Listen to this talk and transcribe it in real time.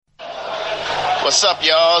What's up,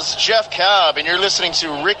 y'all? It's Jeff Cobb, and you're listening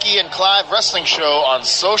to Ricky and Clive Wrestling Show on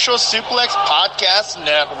Social Suplex Podcast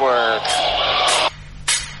Network.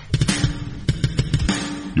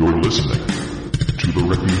 You're listening to the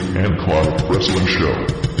Ricky and Clive Wrestling Show.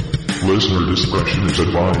 Listener discretion is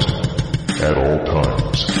advised at all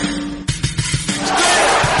times.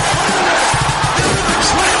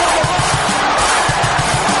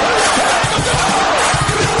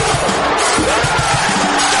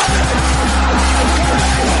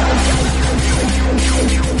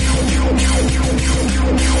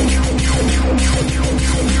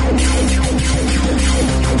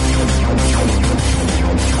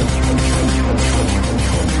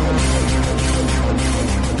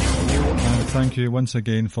 Thank you once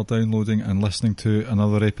again for downloading and listening to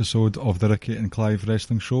another episode of the Ricky and Clive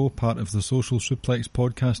Wrestling Show, part of the Social Suplex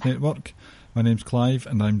Podcast Network. My name's Clive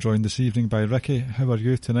and I'm joined this evening by Ricky. How are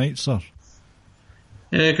you tonight, sir?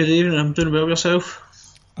 Good evening, I'm doing well.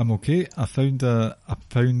 Yourself? I'm okay. I found a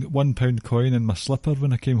 £1 coin in my slipper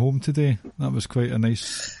when I came home today. That was quite a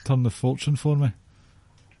nice turn of fortune for me.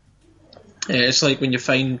 Yeah, it's like when you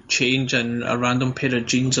find change in a random pair of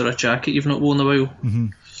jeans or a jacket you've not worn in a while. Mm-hmm.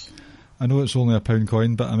 I know it's only a £1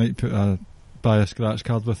 coin, but I might buy a scratch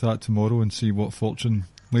card with that tomorrow and see what fortune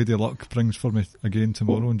Lady Luck brings for me again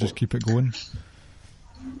tomorrow and just keep it going.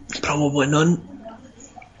 Probably none.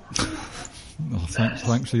 Oh,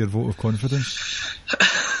 thanks for your vote of confidence.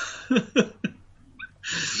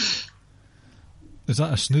 Is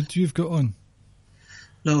that a snood you've got on?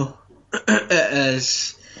 No. It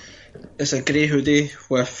is. It's a grey hoodie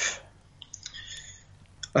with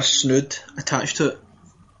a snood attached to it.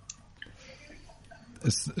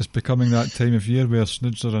 It's becoming that time of year where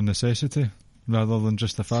snoods are a necessity rather than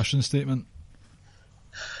just a fashion statement.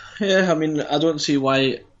 Yeah, I mean, I don't see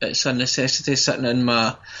why it's a necessity sitting in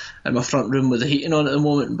my front room with the heating on at the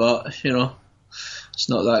moment, but, you know, it's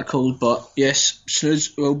not that cold. But yes,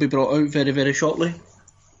 snoods will be brought out very, very shortly.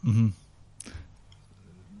 Mm-hmm.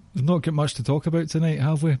 We've not got much to talk about tonight,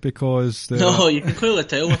 have we? Because no, you can clearly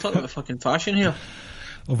tell we're talking about fucking fashion here.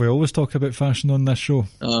 Oh, we always talk about fashion on this show.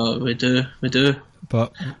 We do.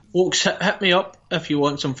 But folks, hit me up if you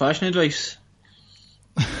want some fashion advice.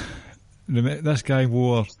 This guy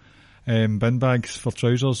wore bin bags for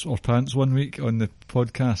trousers or pants one week on the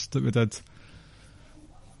podcast that we did.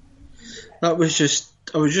 I was just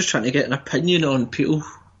trying to get an opinion on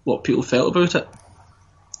what people felt about it.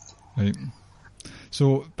 Right.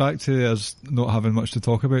 So back to us not having much to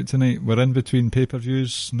talk about tonight. We're in between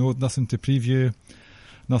pay-per-views, nothing to preview,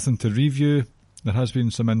 nothing to review. There has been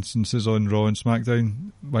some instances on Raw and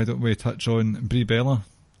SmackDown. Why don't we touch on Brie Bella?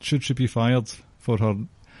 Should she be fired for her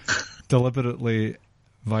deliberately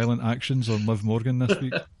violent actions on Liv Morgan this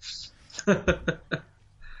week?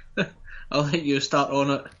 I'll let you start on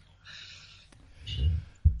it.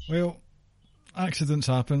 Well, accidents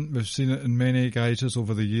happen. We've seen it in many guises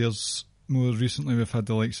over the years. More recently we've had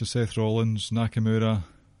the likes of Seth Rollins, Nakamura,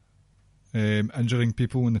 injuring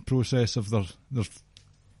people in the process of their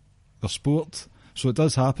sport. So it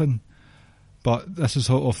does happen, but this is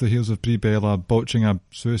hot off the heels of Brie Bella botching a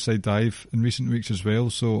suicide dive in recent weeks as well.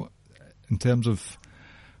 So in terms of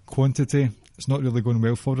quantity, it's not really going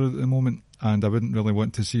well for her at the moment, and I wouldn't really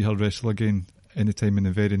want to see her wrestle again anytime in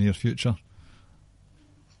the very near future.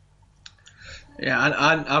 Yeah,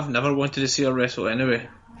 I've never wanted to see her wrestle anyway.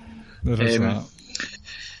 There is that.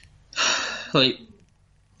 Like,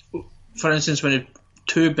 for instance, when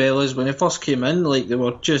two Bellas, when they first came in, like, they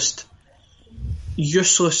were just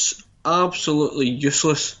useless, absolutely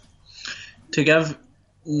useless. To give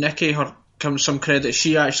Nikki some credit,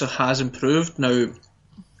 she actually has improved. Now,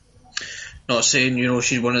 not saying, you know,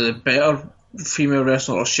 she's one of the better female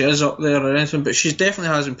wrestlers, or she is up there or anything, but she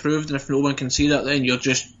definitely has improved, and if no one can see that, then you're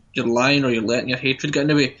lying, or you're letting your hatred get in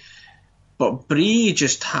the way. But Brie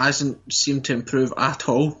just hasn't seemed to improve at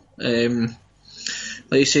all. Like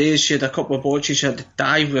you say, she had a couple of botches. She had the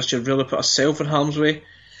dive where she really put herself in harm's way.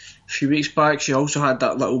 A few weeks back, she also had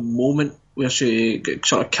that little moment where she got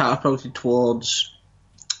sort of catapulted towards...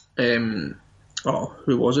 who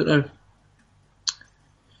was it now?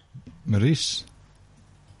 Maurice?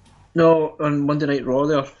 No, on Monday Night Raw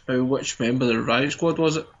there. Now, which member of the Riot Squad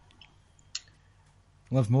was it?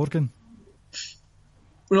 Liv Morgan?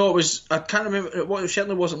 No, it was... I can't remember. It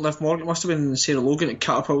certainly wasn't Liv Morgan. It must have been Sarah Logan that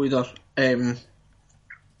catapulted her.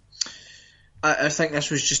 I think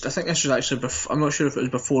this was actually I'm not sure if it was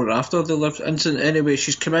before or after the Liv incident. Anyway,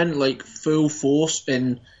 she's come in like full force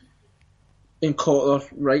and caught her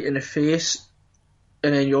right in the face,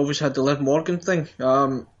 and then you obviously had the Liv Morgan thing.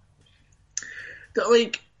 That,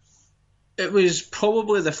 like, it was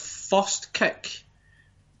probably the first kick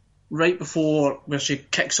right before where she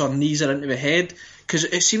kicks her knees into the head, because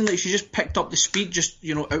it seemed like she just picked up the speed just,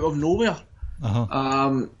 out of nowhere.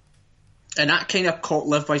 Uh-huh. And that kind of caught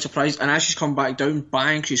Liv by surprise, and as she's come back down,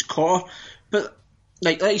 bang, she's caught her. But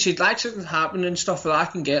like you said, accidents happen and stuff, I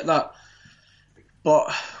can get that.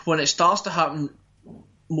 But when it starts to happen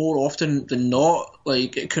more often than not,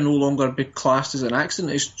 like, it can no longer be classed as an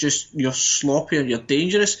accident. It's just you're sloppy or you're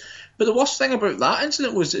dangerous. But the worst thing about that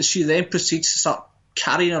incident was that she then proceeds to start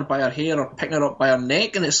carrying her by her hair or picking her up by her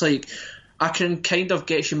neck, and it's like, I can kind of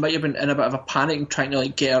get she might have been in a bit of a panic and trying to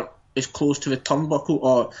like get her as close to the turnbuckle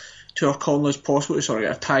or to her corner as possible to sort of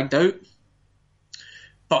get her tagged out.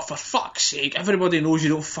 But for fuck's sake, everybody knows you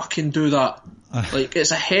don't fucking do that. Like,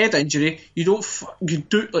 it's a head injury. You don't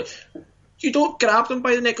grab them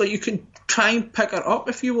by the neck. Like, you can try and pick her up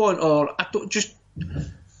if you want, or I don't just.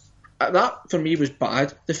 That for me was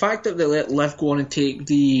bad. The fact that they let Liv go on and take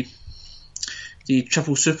the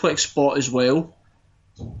triple suplex spot as well.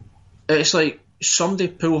 It's like somebody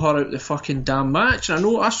pull her out of the fucking damn match.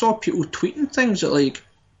 And I saw people tweeting things that like,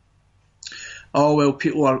 oh well,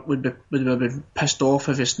 people would have been pissed off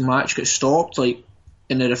if this match got stopped, like,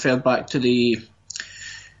 and they referred back to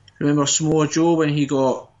remember Samoa Joe when he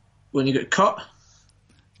got cut.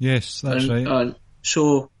 Yes, that's right. And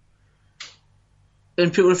so,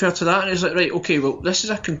 and people refer to that, and it's like, right, okay, well, this is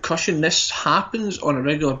a concussion. This happens on a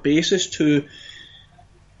regular basis to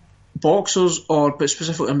boxers, but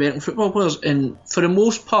specifically American football players. And for the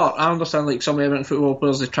most part, I understand, like, some American football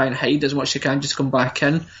players, they try and hide as much as they can just to come back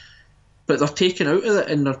in, but they're taken out of it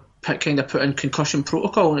and they're kind of put in concussion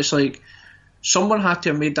protocol. And it's like, someone had to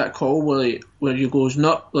have made that call where you goes,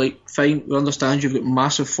 not like, fine, we understand you've got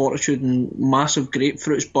massive fortitude and massive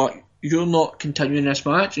grapefruits, but you're not continuing this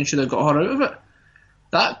match and should have got her out of it.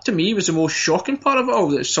 That to me was the most shocking part of it all,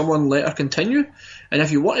 that someone let her continue. And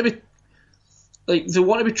if you want to be like, they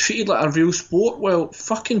want to be treated like a real sport, well,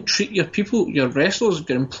 fucking treat your people, your wrestlers,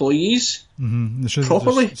 your employees They should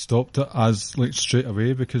properly. have just stopped it as like straight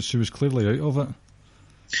away, because she was clearly out of it.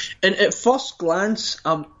 And at first glance,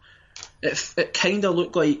 it kind of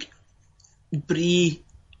looked like Brie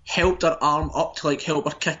helped her arm up to like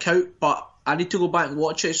help her kick out, but I need to go back and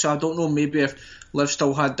watch it, so I don't know maybe if Liv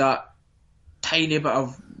still had that tiny bit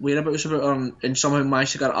of whereabouts about her and somehow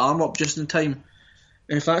managed to get her arm up just in time.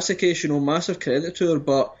 And if that's the case, massive credit to her,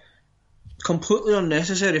 but completely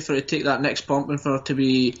unnecessary for her to take that next bump and for her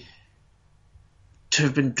to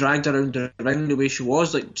have been dragged around the ring the way she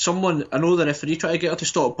was. Like, someone, I know the referee tried to get her to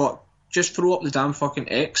stop, but just throw up the damn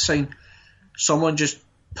fucking X sign. Someone just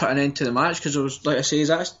put an end to the match, because it was, like I say,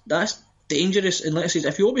 that's dangerous. And like I say,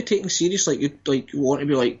 if you want to be taken serious, like you want to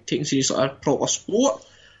be like taken serious like a proper sport,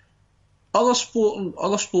 other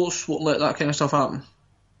sports won't let that kind of stuff happen.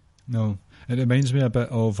 No. It reminds me a bit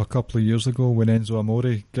of a couple of years ago when Enzo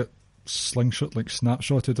Amore got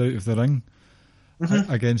snapshotted out of the ring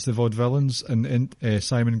against the Vaudevillains, and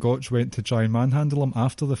Simon Gotch went to try and manhandle him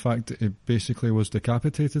after the fact that he basically was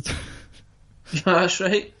decapitated. That's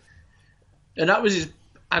right. And that was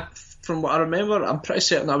from what I remember, I'm pretty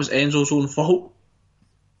certain that was Enzo's own fault.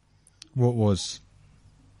 What was?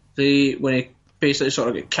 When he basically sort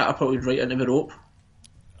of got catapulted right into the rope.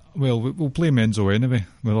 Well, we'll blame Enzo anyway.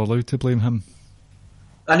 We're allowed to blame him.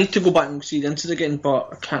 I need to go back and see the incident again, but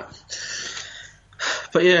I can't.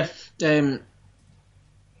 But yeah,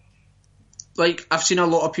 like, I've seen a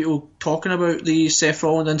lot of people talking about the Seth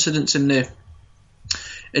Rollins incidents in the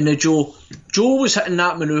Joe. Joe was hitting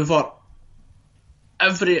that manoeuvre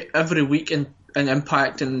every week in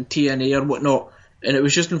Impact and TNA or whatnot, and it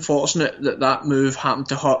was just unfortunate that move happened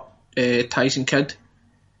to hurt Tyson Kidd.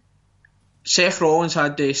 Seth Rollins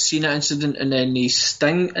had the Cena incident and then the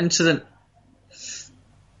Sting incident,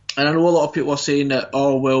 and I know a lot of people are saying that,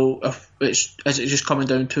 oh well, is it just coming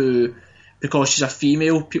down to because she's a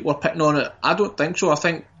female, people are picking on it? I don't think so. I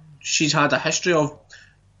think she's had a history of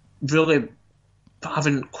really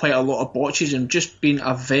having quite a lot of botches and just being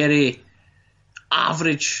a very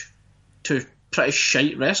average to pretty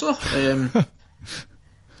shite wrestler. Like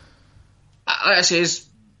I says,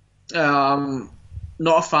 not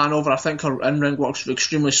a fan of her. I think her in-ring work's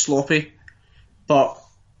extremely sloppy. But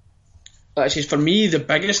actually, for me, the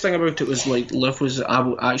biggest thing about it was like Liv was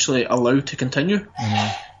actually allowed to continue.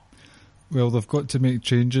 Well, they've got to make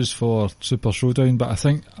changes for Super Showdown, but I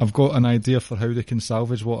think I've got an idea for how they can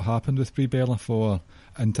salvage what happened with Brie Bella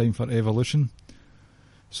in time for Evolution.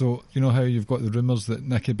 So, you know how you've got the rumours that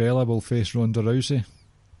Nikki Bella will face Ronda Rousey?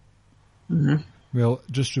 Mm-hmm. Well,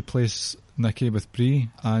 just replace Nikki with Brie,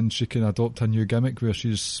 and she can adopt a new gimmick where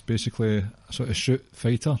she's basically a sort of shoot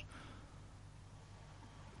fighter.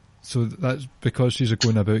 So that's because she's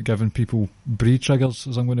going about giving people Brie triggers,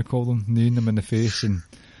 as I'm going to call them, kneeing them in the face, and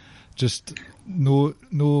just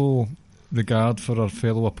no regard for her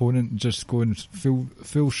fellow opponent, just going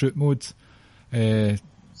full shoot mode, and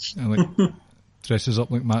like dresses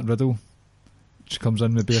up like Matt Riddle. She comes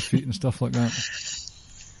in with bare feet and stuff like that.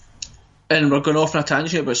 And we're going off on a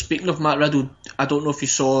tangent, but speaking of Matt Riddle, I don't know if you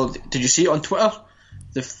saw, did you see it on Twitter?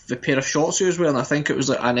 The pair of shorts he was wearing, I think it was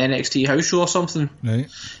like an NXT house show or something. Right.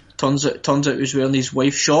 Turns out he was wearing these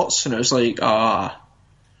wife shorts, and it was like,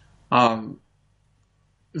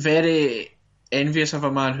 very envious of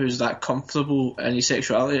a man who's that comfortable in his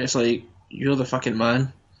sexuality. It's like, you're the fucking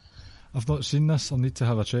man. I've not seen this. I'll need to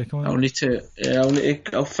have a check on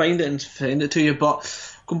it. I'll find it and send it to you.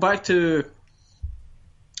 But going back to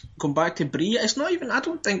Brie, it's not even. I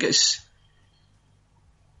don't think it's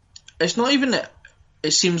not even.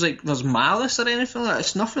 It seems like there's malice or anything like that.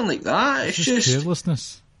 It's nothing like that. It's just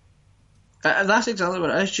carelessness. That's exactly what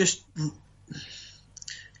it is.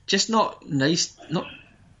 Just not nice. Not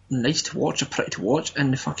nice to watch or pretty to watch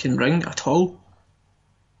in the fucking ring at all.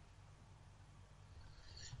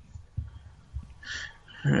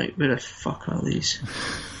 Right, where the fuck are these?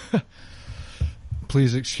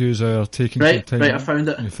 Please excuse our taking some time. Right, I found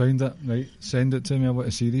it. You found it? Right, send it to me. I want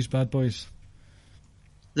to see these bad boys.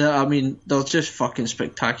 I mean, they're just fucking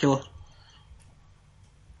spectacular.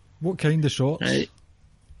 What kind of shots? Right.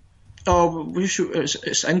 Oh,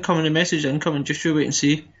 it's incoming, a message incoming, just you wait and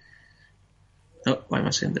see. Oh, why am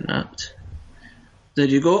I sending that? There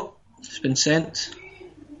you go. It's been sent.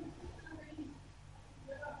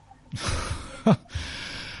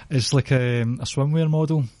 It's like a swimwear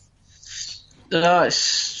model.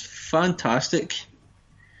 It's fantastic.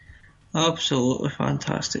 Absolutely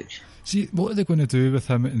fantastic. See, what are they going to do with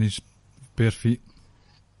him and his bare feet?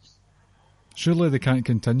 Surely they can't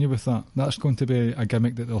continue with that. That's going to be a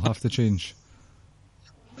gimmick that they'll have to change.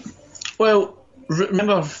 Well,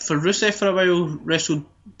 remember, for Rusev for a while, wrestled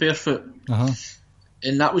barefoot. Uh-huh.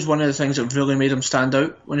 And that was one of the things that really made him stand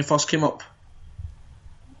out when he first came up.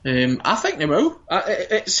 I think they will.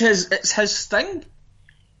 It's his thing.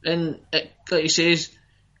 And like he says,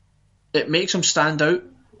 it makes him stand out.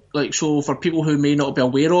 Like, so for people who may not be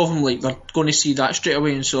aware of him, like, they're going to see that straight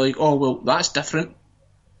away and so like, oh, well, that's different.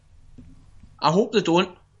 I hope they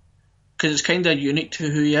don't, because it's kind of unique to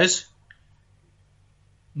who he is.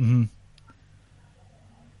 Mm-hmm.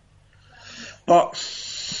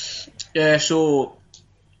 But, yeah, so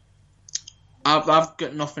I've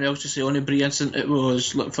got nothing else to say on the Brie incident. It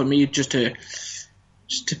was, look, for me, just to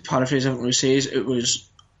paraphrase everything he says, it was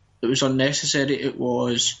unnecessary. It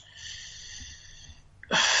was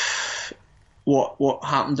what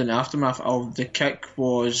happened in the aftermath of the kick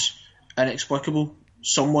was inexplicable.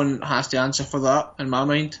 Someone has to answer for that in my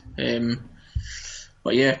mind.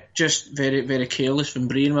 But yeah, just very, very careless from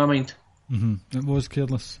Brie in my mind. Mm-hmm. It was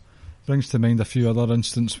careless. Brings to mind a few other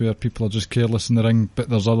instances where people are just careless in the ring, but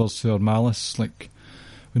there's others who are malice, like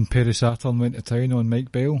when Perry Saturn went to town on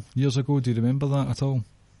Mike Bell years ago. Do you remember that at all?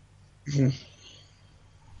 Mm-hmm.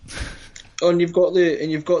 Oh, and you've got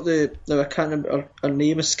the I can't remember, her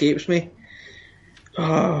name escapes me.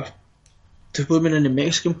 The woman in the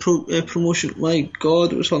Mexican promotion. My God,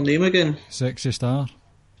 what was her name again? Sexy Star.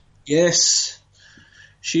 Yes,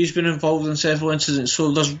 she's been involved in several incidents.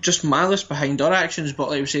 So there's just malice behind her actions. But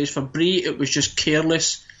like we say, for Brie, it was just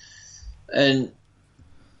careless, and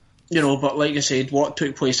But like I said, what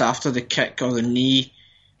took place after the kick or the knee,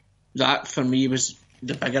 that for me was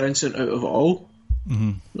the bigger incident out of it all.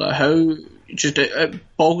 Mm-hmm. Like how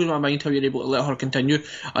it boggles my mind how you're able to let her continue.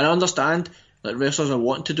 And I understand that wrestlers are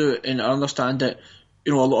wanting to do it, and I understand that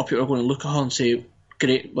a lot of people are going to look at her and say,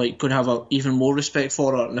 great, like going to have even more respect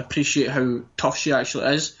for her and appreciate how tough she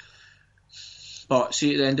actually is. But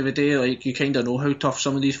see, at the end of the day, like, you kind of know how tough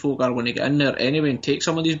some of these folk are when they get in there anyway and take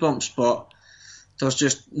some of these bumps. But there's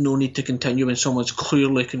just no need to continue when someone's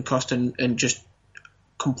clearly concussed and just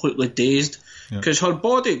completely dazed. Because her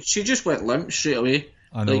body, she just went limp straight away.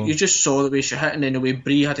 I know. Like, you just saw the way she hit, and then the way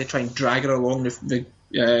Brie had to try and drag her along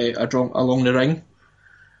along the ring.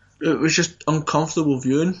 It was just uncomfortable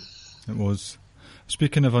viewing. It was.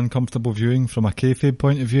 Speaking of uncomfortable viewing from a kayfabe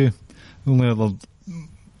point of view, the only other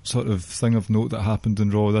sort of thing of note that happened in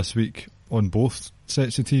Raw this week on both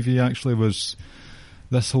sets of TV actually was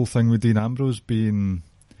this whole thing with Dean Ambrose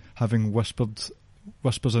having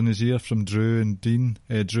whispers in his ear from Drew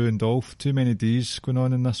and Dolph. Too many D's going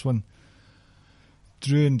on in this one.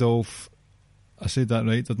 Drew and Dolph, I said that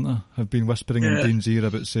right, didn't I? Have been whispering in Dean's ear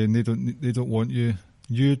about saying they don't want you.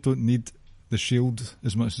 You don't need the Shield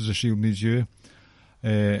as much as the Shield needs you.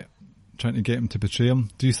 trying to get him to betray him.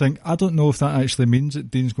 Do you think? I don't know if that actually means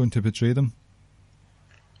that Dean's going to betray them.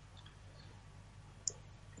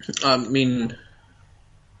 I mean,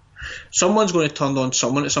 someone's going to turn on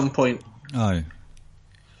someone at some point. Aye.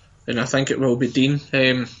 And I think it will be Dean.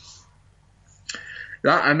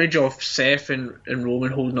 That image of Seth and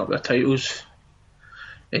Roman holding up their titles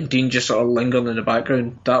and Dean just sort of lingering in the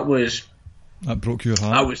background, that broke your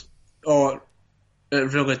heart.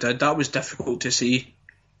 It really did. That was difficult to see.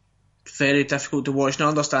 Very difficult to watch. And I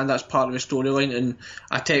understand that's part of the storyline, and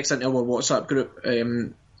I text into our WhatsApp group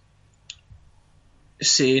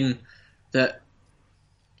saying that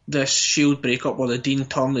this Shield breakup or the Dean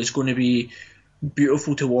turn is going to be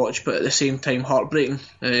beautiful to watch, but at the same time heartbreaking.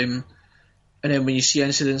 And then when you see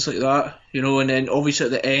incidents like that, and then obviously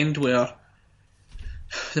at the end where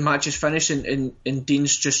the match is finished and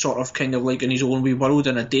Dean's just sort of kind of like in his own wee world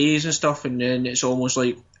in a daze and stuff, and then it's almost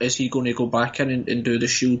like, is he going to go back in and do the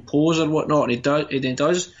Shield pose or whatnot? And he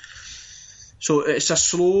does. So it's a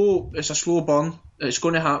slow burn. It's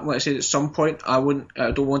going to happen, like I said, at some point. I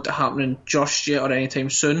don't want it happening just yet or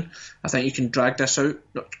anytime soon. I think you can drag this out.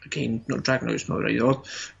 Not dragging out, it's not the right word,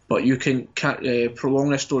 but you can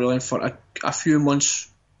prolong this storyline for a few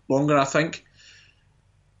months longer, I think.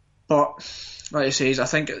 But like I say, I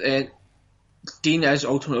think Dean is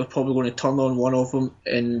ultimately probably going to turn on one of them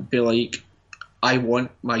and be like, I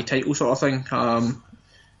want my title, sort of thing.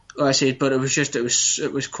 Like I said, but it was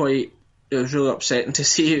really upsetting to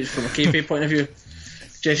see from a kayfabe point of view.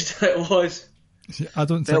 Just it was. See,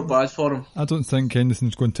 felt bad for him. I don't think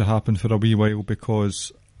anything's going to happen for a wee while,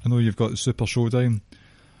 because I know you've got the Super Showdown,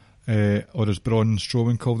 or as Braun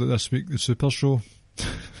Strowman called it this week, the Super Show.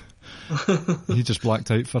 He just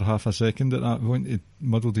blacked out for half a second at that point. He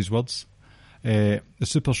muddled his words. The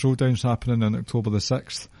Super Showdown's happening on October the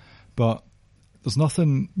 6th, but there's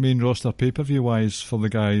nothing main roster pay-per-view wise for the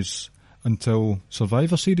guys until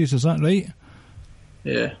Survivor Series, is that right?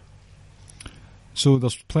 Yeah. So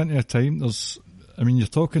there's plenty of time. You're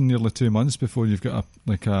talking nearly 2 months before you've got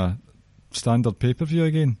a standard pay-per-view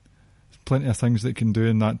again. There's plenty of things they can do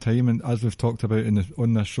in that time, and as we've talked about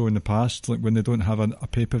on this show in the past, like when they don't have a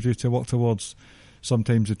pay-per-view to work towards,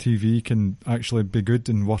 sometimes the TV can actually be good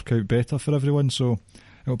and work out better for everyone. So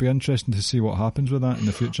it'll be interesting to see what happens with that in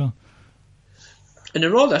the future. And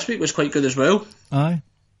the Raw this week was quite good as well. Aye.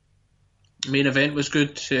 Main event was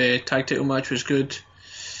good. Tag title match was good.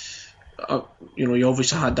 You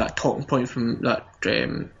obviously had that talking point from that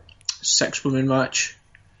 6-woman match.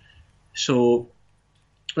 So,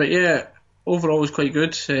 but yeah, overall it was quite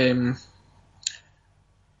good. And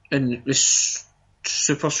this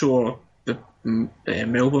Super Show, the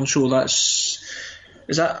Melbourne show, is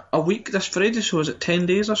that a week this Friday? So is it 10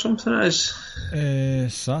 days or something? It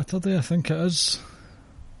is Saturday, I think it is.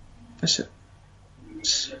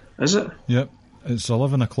 Is it? Yep, it's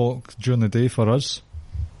 11 o'clock during the day for us.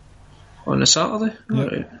 On a Saturday?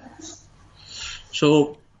 Yep. Right.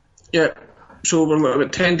 So we're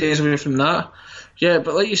about 10 days away from that. Yeah,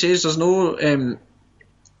 but like you say, there's no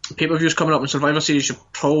pay-per-views coming up in Survivor Series. You're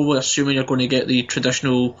probably assuming you're going to get the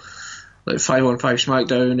traditional 5-on-5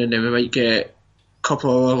 SmackDown, and then we might get a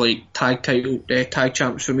couple of other tag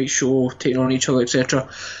champs from each show taking on each other, etc.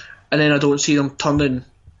 And then I don't see them turning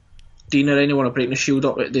Dean or anyone or breaking the Shield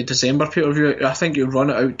up at the December pay-per-view. I think you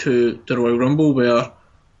run it out to the Royal Rumble, where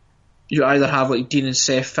you either have Dean and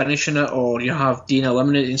Seth finishing it, or you have Dean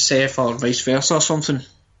eliminating Seth, or vice versa or something.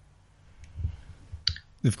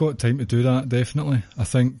 They've got time to do that, definitely. I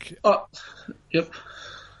think. Yep.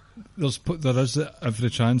 There is every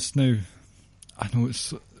chance now. I know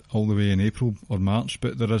it's all the way in April or March,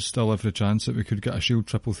 but there is still every chance that we could get a Shield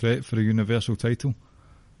triple threat for a Universal title.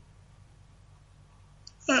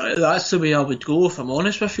 That's the way I would go, if I'm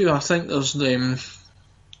honest with you. I think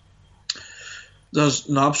there's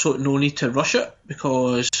absolute no need to rush it,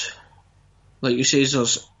 because, like you say,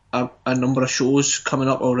 there's a number of shows coming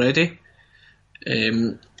up already.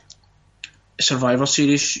 Survivor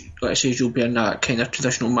Series, like I say, you'll be in that kind of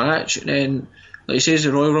traditional match, and then, like you say,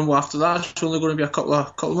 the Royal Rumble after that, it's only going to be a couple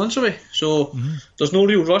of months away. So there's no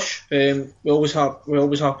real rush. We always have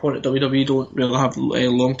point at WWE don't really have a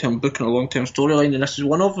long-term booking or long-term storyline, and this is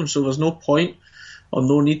one of them. So there's no point or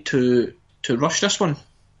no need to rush this one.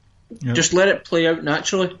 Yep. Just let it play out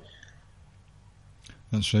naturally.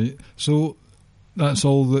 That's right. So that's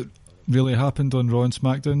all that really happened on Raw and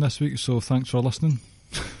SmackDown this week, so thanks for listening.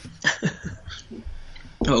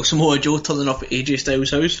 Well, Samoa Joe turning up at AJ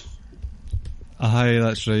Styles' house. Aye,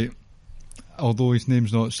 that's right. Although his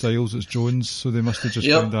name's not Styles, it's Jones, so they must have just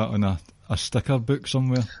found that on a sticker book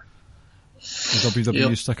somewhere. The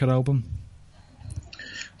WWE sticker album.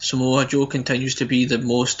 Samoa Joe continues to be the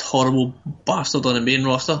most horrible bastard on the main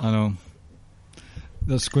roster. I know.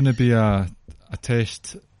 There's going to be a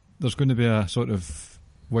test. There's going to be a sort of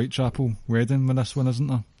Whitechapel wedding with this one, isn't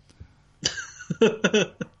there?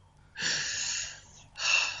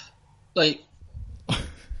 Like,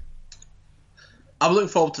 I'm looking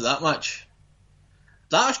forward to that match.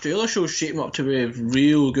 That Australia show's shaping up to be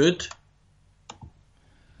real good.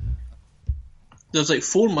 There's like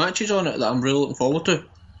 4 matches on it that I'm really looking forward to.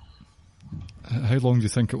 How long do you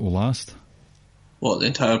think it will last? What, the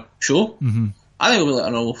entire show? Mm-hmm. I think it'll be like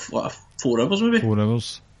another 4 hours maybe. 4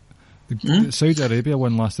 hours. The Saudi Arabia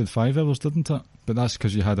one lasted 5 hours, didn't it? But that's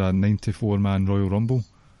because you had a 94-man Royal Rumble.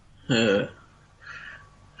 It's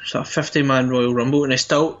a 50-man Royal Rumble, and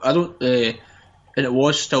and it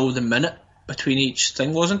was still the minute between each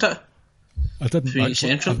thing, wasn't it? I didn't Between each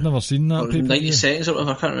actually, entrant. I've never seen that. Or it was 90 seconds or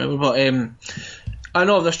whatever, I can't remember. But I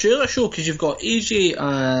know the Australia show, because you've got AJ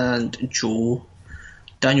and Joe,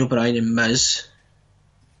 Daniel Bryan and Miz,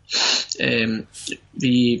 the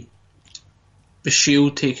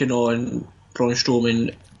Shield taking on Braun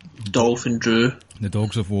Strowman, Dolph and Drew. The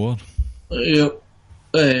Dogs of War. Yep.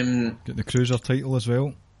 Get the Cruiser title as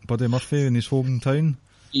well. Buddy Murphy in his hometown.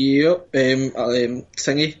 Yep.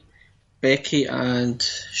 Thingy, Becky and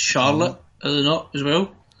Charlotte, are they not, as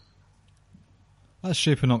well? That's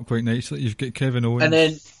shaping up quite nicely. You've got Kevin Owens. And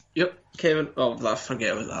then, Kevin, I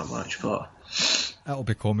forget about that match, but that'll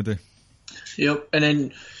be comedy. Yep, and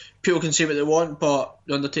then people can say what they want, but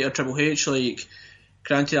The Undertaker Triple H, like,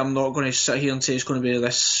 granted, I'm not going to sit here and say it's going to be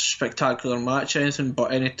this spectacular match or anything,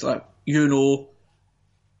 but that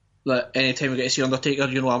anytime we get to see Undertaker,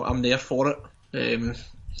 I'm there for it.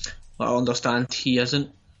 I understand he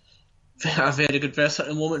isn't a very good wrestler at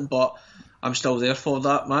the moment, but I'm still there for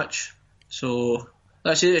that match. So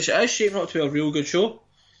that's it. It is shaping up to be a real good show.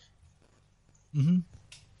 Mm-hmm.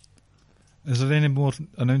 Is there any more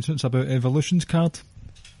announcements about Evolution's card?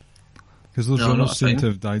 Because those rumours seem to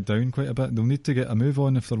have died down quite a bit. They'll need to get a move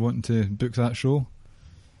on if they're wanting to book that show.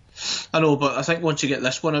 I know, but I think once you get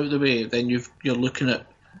this one out of the way, then you're looking at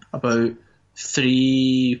about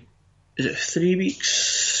 3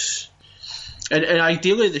 weeks? And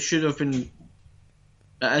ideally they should have been.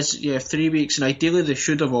 It is 3 weeks, and ideally they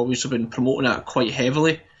should have always been promoting it quite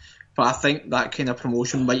heavily. But I think that kind of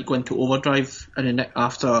promotion might go into overdrive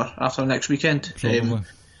after next weekend. Probably.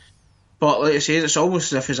 But like I say, it's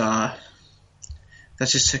almost as if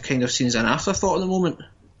this is kind of seen as an afterthought at the moment.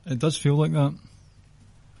 It does feel like that.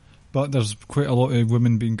 But there's quite a lot of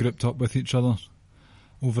women being grouped up with each other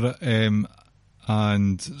over it.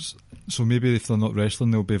 And so maybe if they're not wrestling,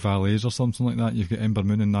 they'll be valets or something like that. You've got Ember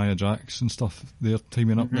Moon and Nia Jax and stuff. They're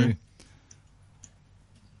teaming up now.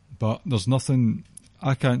 But there's nothing.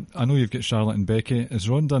 I know you've got Charlotte and Becky. Is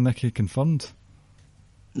Ronda and Nikki confirmed?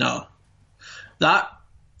 No. That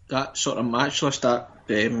sort of match list, that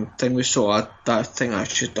thing we saw, that thing,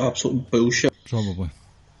 that's just absolute bullshit. Probably.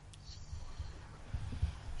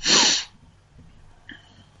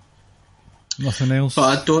 Nothing else?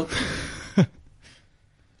 But I don't.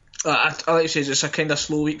 I like to say it's a kind of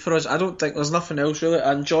slow week for us. I don't think there's nothing else really.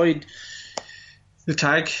 I enjoyed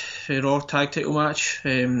the Raw tag title match.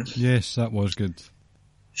 Yes, that was good.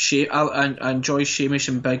 I enjoy Sheamus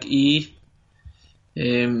and Big E.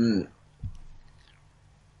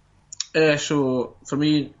 So for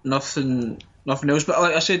me, nothing else. But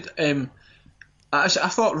like I said, I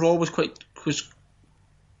thought Raw was pretty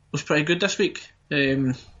good this week.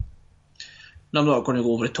 And I'm not going to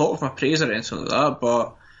go over the top with my praise or anything like that,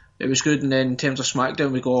 but it was good. And then in terms of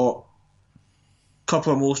SmackDown, we got a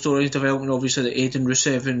couple of more storylines developing. Obviously, the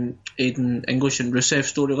Aiden English and Rusev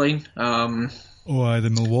storyline. The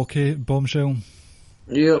Milwaukee bombshell.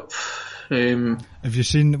 Yep. Have you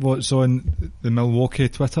seen what's on the Milwaukee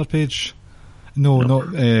Twitter page? No,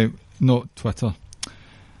 not Twitter.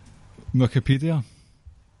 Wikipedia.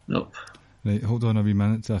 Nope. Right, hold on a wee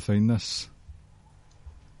minute till I find this.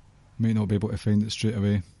 Might not be able to find it straight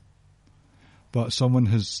away. But anyone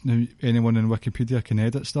in Wikipedia can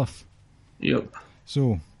edit stuff. Yep.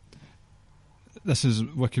 So, this is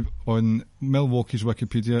on Milwaukee's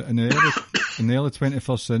Wikipedia. In the early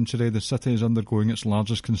 21st century, the city is undergoing its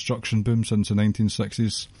largest construction boom since the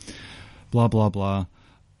 1960s. Blah, blah, blah.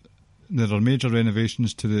 There are major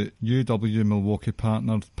renovations to the UW Milwaukee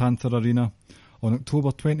Panther Arena. On October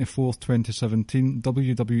 24th, 2017,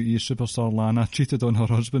 WWE superstar Lana cheated on her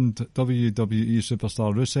husband, WWE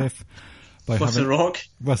superstar Rusev,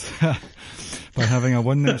 by having a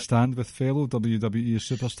one-night stand with fellow WWE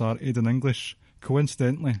superstar Aiden English.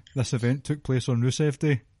 Coincidentally, this event took place on Rusev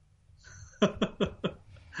Day.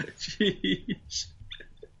 Jeez.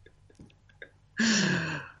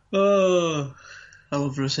 Oh, I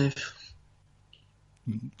love Rusev.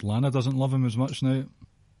 Lana doesn't love him as much now.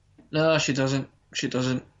 No, she doesn't. She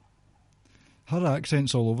doesn't. Her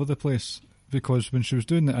accent's all over the place, because when she was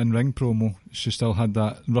doing the in-ring promo, she still had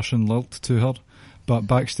that Russian lilt to her, but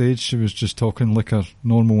backstage she was just talking like her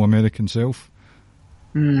normal American self.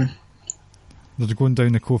 They're going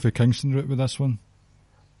down the Kofi Kingston route with this one.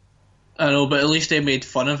 I know, but at least they made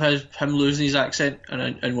fun of him losing his accent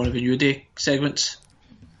in one of the New Day segments.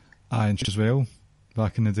 Aye, and as well,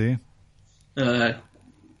 back in the day.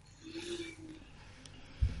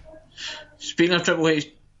 Speaking of Triple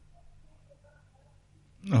H,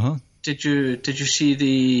 did you see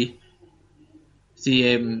the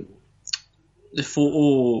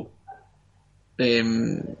photo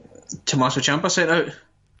Tommaso Ciampa sent out?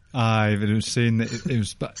 Aye, it was saying that it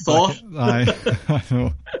was Thor? Aye, I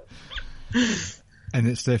know. And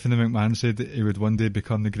it's Stephanie McMahon said that he would one day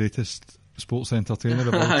become the greatest sports entertainer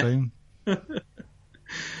of all time.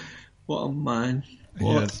 What a man.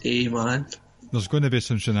 What a man. There's going to be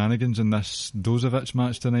some shenanigans in this Dozovic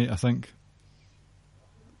match tonight, I think.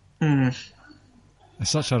 It's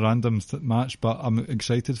such a random match, but I'm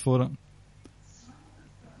excited for it.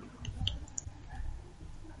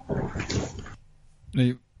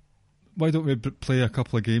 Right, why don't we play a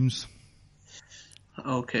couple of games?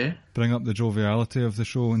 Okay. Bring up the joviality of the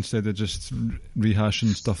show instead of just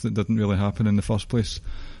rehashing stuff that didn't really happen in the first place.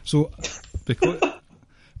 So,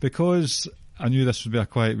 because I knew this would be a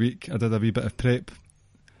quiet week, I did a wee bit of prep,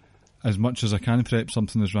 as much as I can prep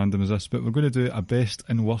something as random as this, but we're going to do a best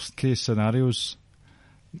and worst case scenarios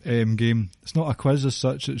game. It's not a quiz as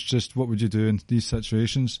such, it's just what would you do in these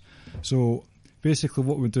situations. So basically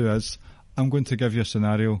what we do is, I'm going to give you a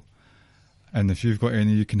scenario, and if you've got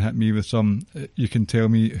any, you can hit me with some. You can tell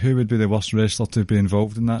me who would be the worst wrestler to be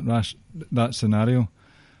involved in that scenario,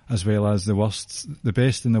 as well as the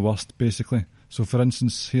best and the worst, basically. So, for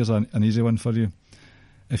instance, here's an easy one for you.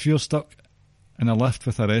 If you're stuck in a lift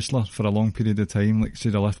with a wrestler for a long period of time, like say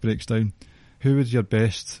the lift breaks down, who would your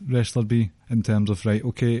best wrestler be in terms of, right,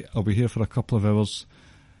 okay, I'll be here for a couple of hours.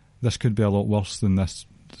 This could be a lot worse than this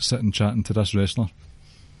sitting chatting to this wrestler.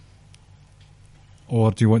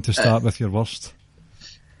 Or do you want to start with your worst?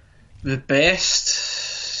 The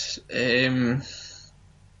best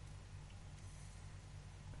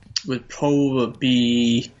would probably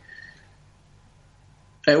be.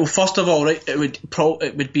 Well, first of all, right, it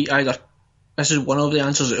would be either. This is one of the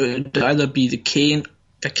answers. It would either be the Kane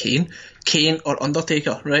or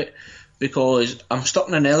Undertaker, right? Because I'm stuck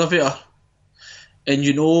in an elevator, and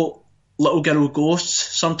little girl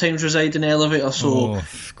ghosts sometimes reside in the elevator, so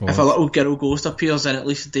if a little girl ghost appears, then at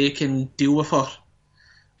least they can deal with her,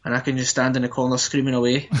 and I can just stand in the corner screaming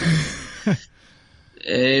away.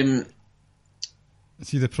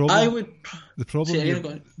 See, the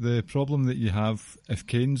problem that you have if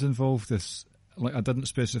Kane's involved is, like, I didn't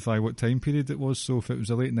specify what time period it was, so if it was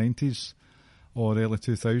the late 90s or early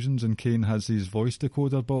 2000s and Kane has his voice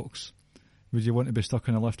decoder box, would you want to be stuck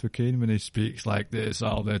in a lift with Kane when he speaks like this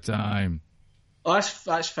all the time? Oh,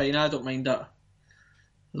 that's fine. I don't mind that.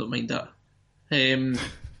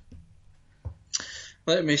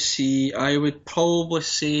 Let me see. I would probably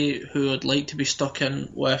say who I'd like to be stuck in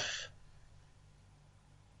with.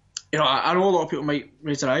 I know a lot of people might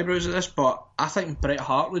raise their eyebrows at this, but I think Bret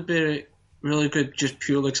Hart would be really good, just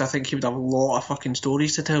purely because I think he would have a lot of fucking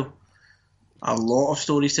stories to tell. A lot of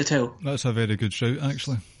stories to tell. That's a very good shout,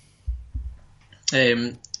 actually.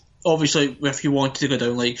 Obviously, if you wanted to go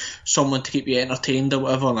down like someone to keep you entertained or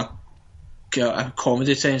whatever in a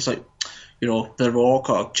comedy sense, like The Rock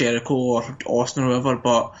or Jericho or Austin or whatever,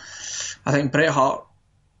 but I think Bret Hart,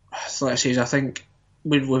 like I say, I think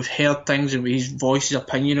we've heard things and his voice, his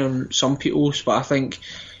opinion on some people's, but I think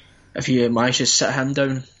if you manage to sit him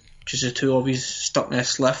down, just the two of you stuck in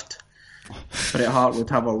this lift, Bret Hart would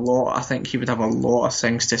have I think he would have a lot of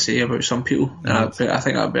things to say about some people, and I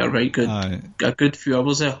think that'd be a good few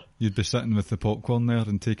hours there. You'd be sitting with the popcorn there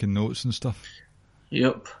and taking notes and stuff.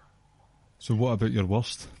 Yep. So what about your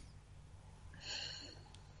worst?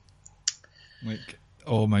 Like,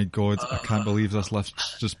 oh my god, I can't believe this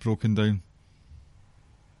lift's just broken down.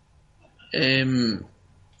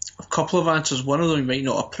 A couple of answers. One of them you might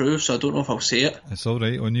not approve, so I don't know if I'll say it. It's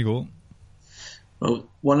alright, on you go. Well,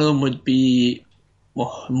 one of them would be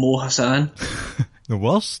Mo Hassan. The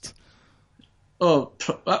worst? Oh,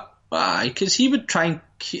 because he would try and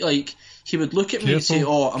he would look at me and say,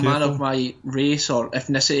 "Oh, a man of my race or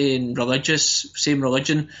ethnicity and same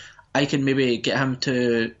religion, I can maybe get him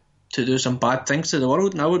to do some bad things to the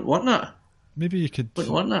world," and I wouldn't want that. Maybe you could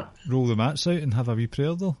roll the mats out and have a wee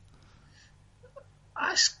prayer though.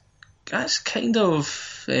 That's kind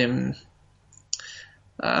of.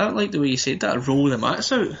 I don't like the way you said that. Roll the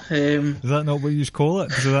mats out. Is that not what you call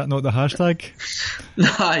it? Is that not the hashtag?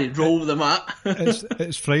 Nah, roll the mat.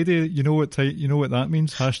 It's Friday. You know what that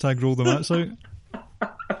means? Hashtag roll the mats out.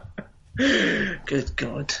 Good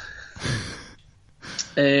God.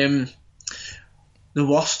 The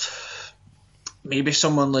worst. Maybe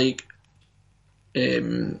someone like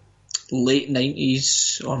late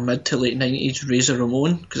 90s or mid to late 90s Razor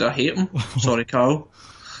Ramon, because I hate him. Sorry, Carl.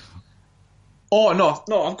 Oh, no,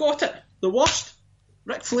 I've got it. The worst.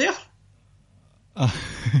 Ric Flair.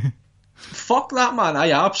 Fuck that man.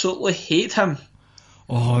 I absolutely hate him.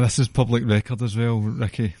 Oh, this is public record as well,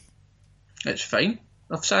 Ricky. It's fine.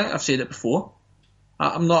 I've said it before.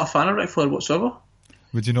 I'm not a fan of Ric Flair whatsoever.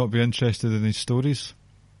 Would you not be interested in his stories?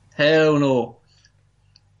 Hell no.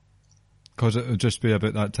 Because it would just be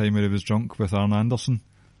about that time where he was drunk with Arn Anderson.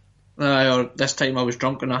 Or this time I was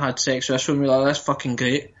drunk and I had sex with this woman. Like, that's fucking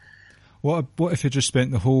great. What if he just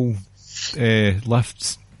spent the whole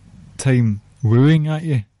lift time wooing at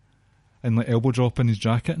you and like elbow dropping his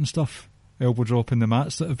jacket and stuff? Elbow dropping the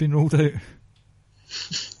mats that have been rolled out?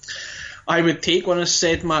 I would take one of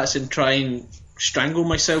said mats and try and strangle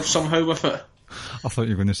myself somehow with it. I thought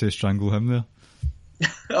you were going to say strangle him there.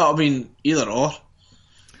 I mean, either or.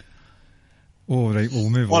 Oh, right,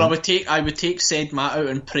 we'll move or on. I would take said mat out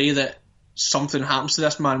and pray that something happens to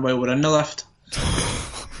this man while we're in the lift.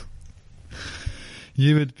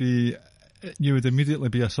 You would immediately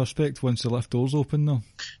be a suspect once the lift doors open, though.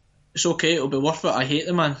 It's okay, it'll be worth it. I hate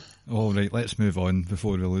the man. Oh, right, let's move on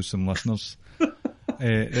before we lose some listeners.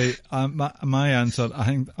 My answer, I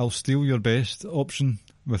think I'll steal your best option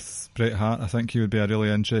with Bret Hart. I think he would be a really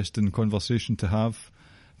interesting conversation to have,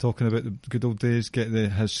 talking about the good old days, get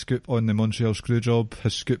his scoop on the Montreal Screwjob,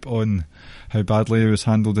 his scoop on how badly he was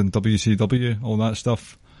handled in WCW, all that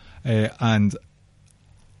stuff. And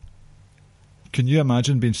can you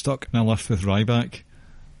imagine being stuck in a lift with Ryback?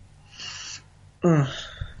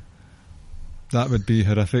 That would be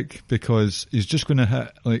horrific, because he's just going to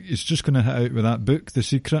hit out with that book, The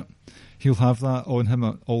Secret. He'll have that on him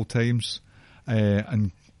at all times,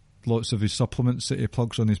 and lots of his supplements that he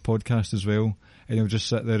plugs on his podcast as well. And he'll just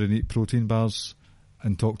sit there and eat protein bars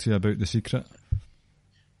and talk to you about The Secret.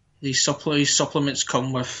 These supplements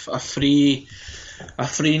come with a free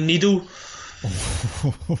needle.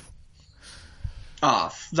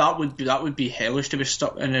 That would be hellish to be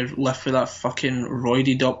stuck in a lift with that fucking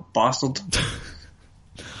roided up bastard.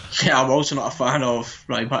 Yeah, I'm also not a fan of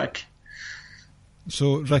Ryback.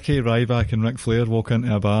 So Ricky, Ryback and Ric Flair walk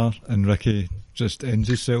into a bar and Ricky just ends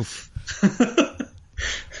himself.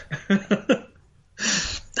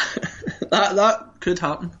 That could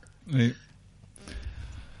happen. Right.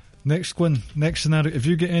 Next scenario. Have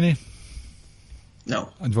you got any? No.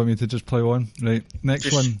 And want me to just plough on? Right.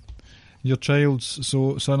 Next one. Your child's,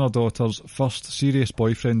 son or daughter's first serious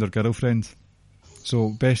boyfriend or girlfriend. So,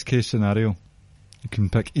 best case scenario. You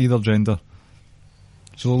can pick either gender.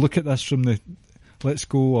 So look at this from let's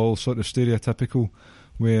go all sort of stereotypical,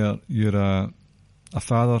 where you're a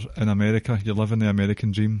father in America, you're living the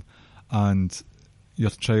American dream, and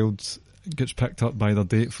your child gets picked up by their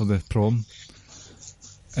date for the prom.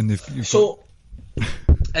 And is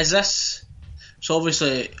this... So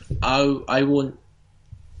obviously, I won't...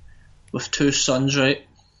 With two sons, right?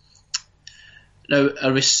 Now,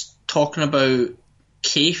 are we talking about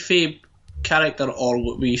kayfabe character, or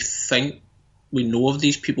what we think we know of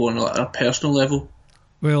these people on a personal level?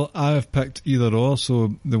 Well, I've picked either or.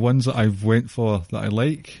 So the ones that I've went for that I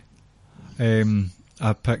like,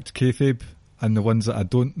 I picked kayfabe, and the one that I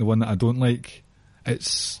don't like,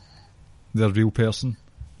 it's their real person.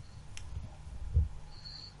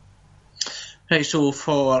 Right. So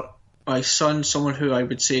for my son, someone who I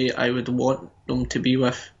would say I would want them to be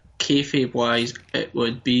with, kayfabe wise, it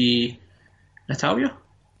would be Natalia.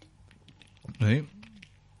 Right.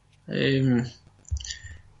 Even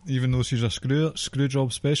though she's a screw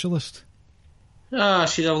job specialist.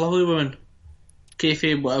 She's a lovely woman.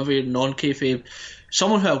 Kayfabe, whatever, non-kayfabe.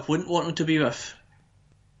 Someone who I wouldn't want them to be with.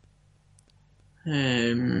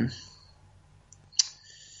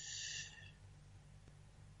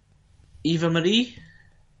 Eva Marie.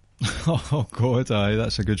 Oh God, aye,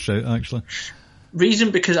 that's a good shout actually.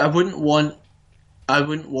 Reason because I wouldn't want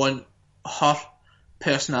her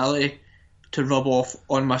personality to rub off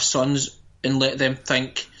on my sons and let them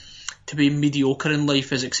think to be mediocre in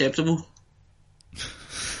life is acceptable.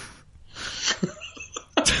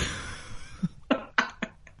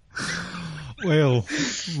 Well,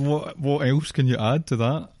 what else can you add to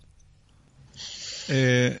that?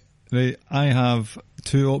 Right, I have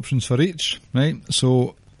two options for each, right?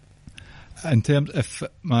 So In terms, if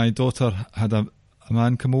my daughter had a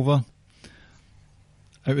man come over,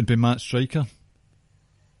 it would be Matt Striker.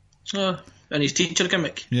 And his teacher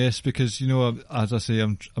gimmick. Yes, because, as I say,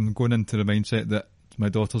 I'm going into the mindset that my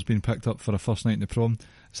daughter's been picked up for a first night in the prom.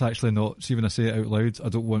 It's actually not. See, when I say it out loud, I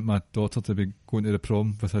don't want my daughter to be going to the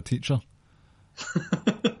prom with her teacher.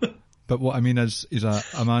 But what I mean is, he's a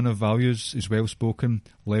man of values. He's well-spoken,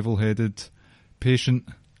 level-headed, patient,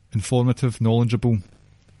 informative, knowledgeable.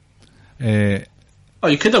 You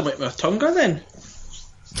could have went with Tonga then.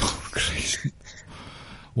 Oh, crazy.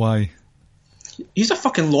 Why? He's a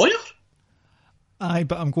fucking lawyer. Aye,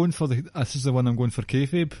 but I'm going for this is the one I'm going for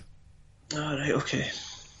kayfabe. Right, okay.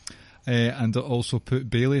 And also put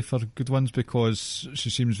Bailey for good ones because she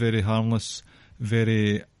seems very harmless,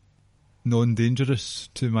 very non-dangerous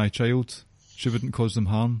to my child. She wouldn't cause them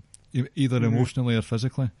harm, either emotionally or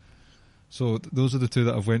physically. So those are the two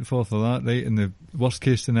that I've went for that, right? And the worst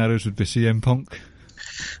case scenarios would be CM Punk.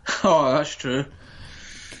 Oh, that's true.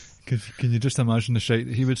 Can you just imagine the shite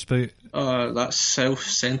that he would spout? That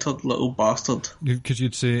self-centered little bastard. Because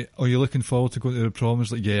you'd say, "Oh, you're looking forward to going to the prom?"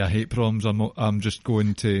 It's like, "Yeah, I hate proms. I'm just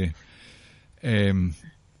going to,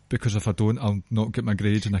 because if I don't, I'll not get my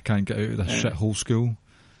grades and I can't get out of this shithole school."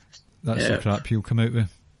 That's the crap he'll come out with.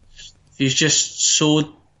 He's just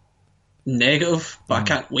so negative, but I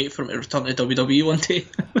can't wait for him to return to WWE one day.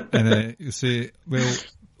 And you say, "Well,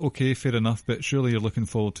 okay, fair enough, but surely you're looking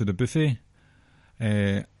forward to the buffet."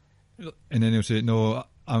 And then he'll say, "No,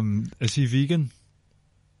 is he vegan?"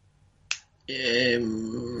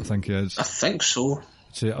 I think he is. I think so.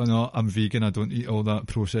 Say, "Oh no, I'm vegan. I don't eat all that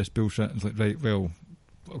processed bullshit." It's like, right, well,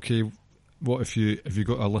 okay. What if you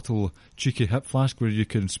got a little cheeky hip flask where you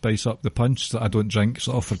can spice up the punch that I don't drink?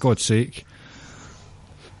 So, for God's sake,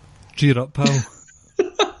 cheer up, pal.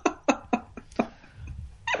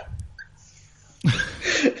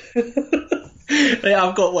 Right,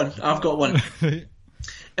 I've got one. Right.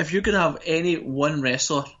 If you could have any one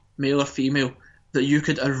wrestler, male or female, that you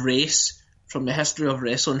could erase from the history of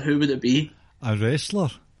wrestling, who would it be? A wrestler?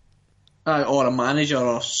 Or a manager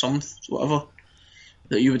or whatever,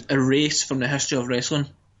 that you would erase from the history of wrestling.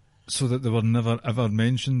 So that they were never ever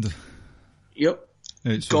mentioned? Yep.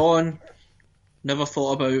 Right, so gone, never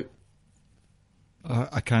thought about,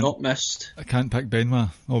 I can't. not missed. I can't pick Benoit,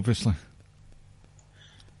 obviously.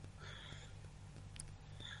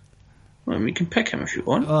 Well, we can pick him if you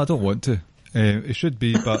want. I don't want to. It should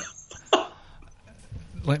be, but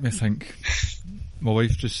let me think. My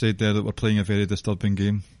wife just said there that we're playing a very disturbing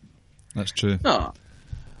game. That's true. No.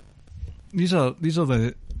 These are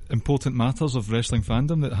the important matters of wrestling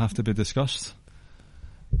fandom that have to be discussed.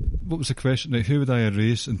 What was the question? Who would I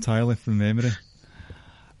erase entirely from memory?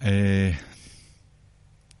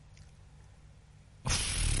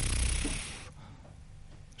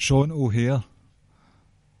 Sean O'Hare.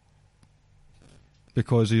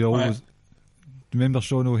 Because he always... Remember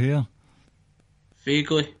Sean O'Hare?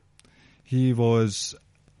 Vaguely. He was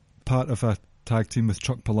part of a tag team with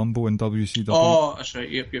Chuck Palumbo in WCW. Oh, that's right.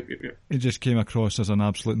 Yep. He just came across as an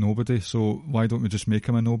absolute nobody, so why don't we just make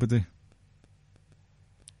him a nobody?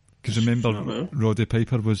 Because remember, Roddy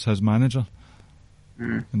Piper was his manager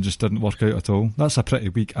and just didn't work out at all. That's a pretty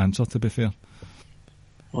weak answer, to be fair.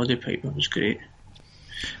 Roddy Piper was great.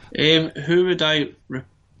 Who would I...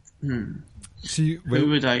 See, who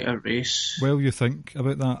would I erase? Well, you think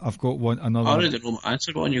about that. I've got another. I already know my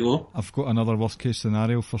answer. Go on, you go. I've got another worst case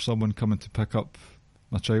scenario for someone coming to pick up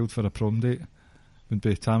my child for a prom date. Would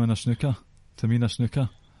be Tamina Snuka.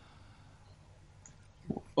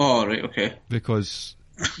 Oh, right, okay. Because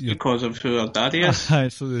of who her daddy is.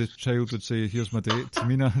 So the child would say, "Here's my date."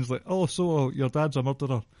 Tamina is like, "Oh, so your dad's a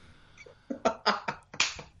murderer."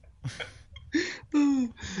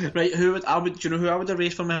 Right, do you know who I would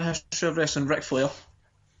erase from my history of wrestling? Ric Flair.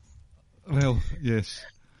 Well, yes.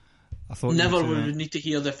 I thought never would we need to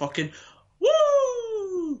hear the fucking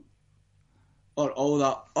woo or all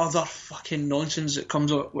that other fucking nonsense that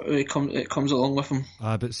comes along with him.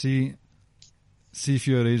 But see if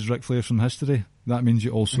you erase Ric Flair from history, that means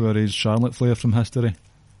you also erase Charlotte Flair from history.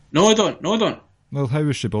 No, I don't. Well, how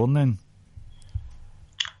was she born then?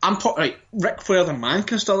 Right, Ric Flair the man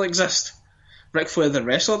can still exist. Ric Flair the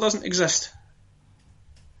wrestler doesn't exist.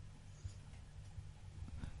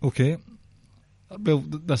 Okay. Well,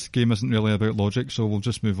 this game isn't really about logic, so we'll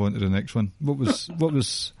just move on to the next one. What was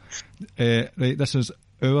right, this is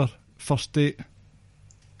our first date.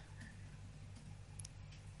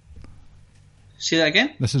 Say that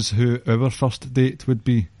again? This is who our first date would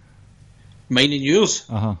be. Mine and yours?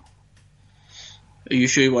 Uh-huh. Are you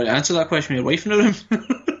sure you want to answer that question with your wife in the room?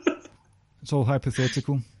 It's all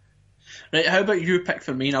hypothetical. Right, how about you pick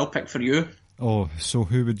for me and I'll pick for you? Oh, so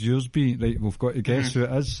who would yours be? Right, we've got to guess who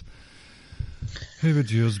it is. Who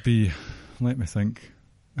would yours be? Let me think.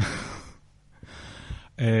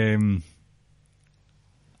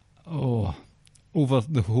 Over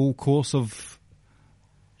the whole course of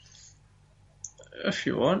If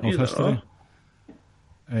you want, of either history.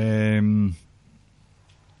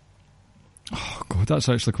 Oh God, that's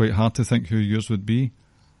actually quite hard to think who yours would be.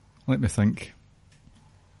 Let me think.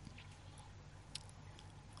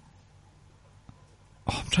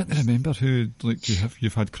 Oh, I'm trying to remember who like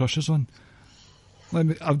you've had crushes on. I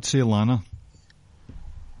would say Lana.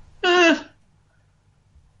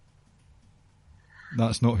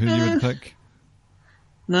 That's not who you would pick.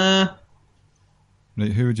 Nah.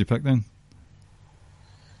 Right, who would you pick then?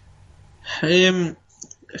 It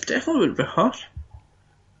definitely would be her.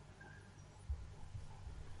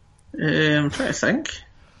 I'm trying to think.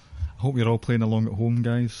 I hope you're all playing along at home,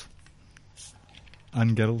 guys.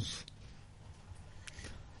 And girls.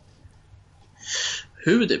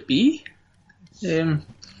 Who would it be?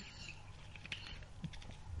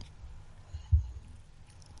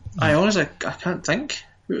 I honestly, I can't think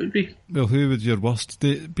who it would be. Well, who would your worst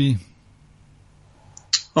date be?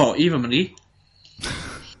 Oh, Eva Marie.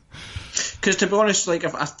 Because to be honest, like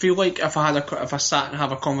if I sat and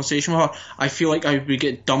have a conversation with her, I feel like I would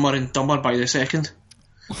get dumber and dumber by the second.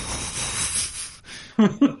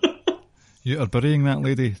 You are burying that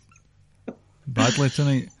lady badly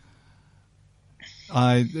tonight.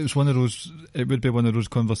 It would be one of those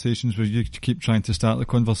conversations where you keep trying to start the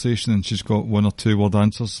conversation and she's got one or two word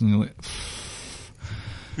answers and you're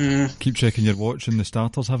like, keep checking your watch and the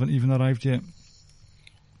starters haven't even arrived yet.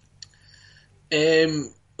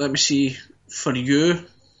 Let me see. For you,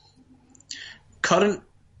 current,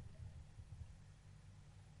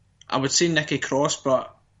 I would say Nikki Cross,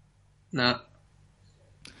 but nah.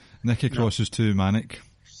 Nikki Cross is too manic.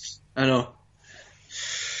 I know.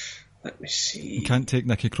 Let me see. You can't take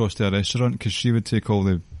Nikki Cross to a restaurant because she would take all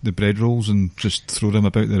the bread rolls and just throw them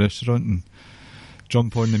about the restaurant and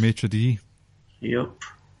jump on the maitre d'. Yep.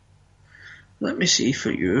 Let me see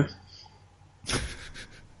for you.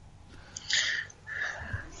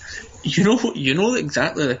 You know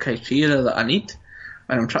exactly the criteria that I need,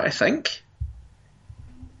 and I'm trying to think.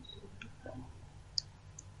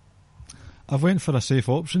 I've went for a safe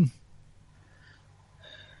option.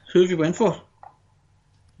 Who have you went for?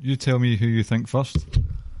 You tell me who you think first.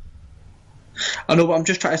 I know, but I'm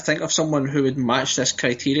just trying to think of someone who would match this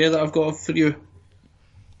criteria that I've got for you.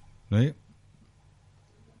 Right.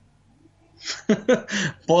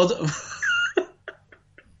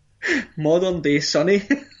 Modern day Sunny.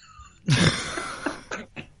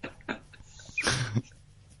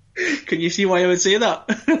 Can you see why I would say that?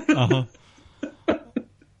 Uh-huh.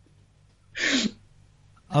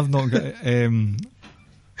 I've not got. I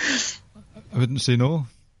wouldn't say no.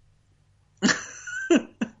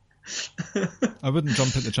 I wouldn't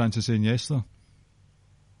jump at the chance of saying yes, though.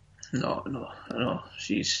 No.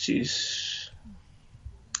 She's.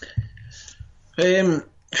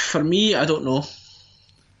 For me, I don't know.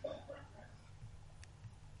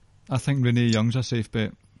 I think Renee Young's a safe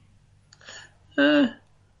bet. I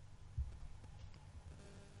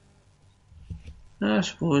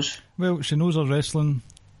suppose. Well, she knows her wrestling.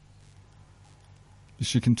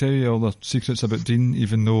 She can tell you all the secrets about Dean,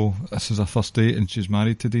 even though this is her first date and she's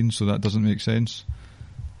married to Dean, so that doesn't make sense.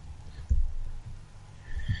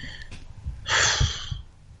 Have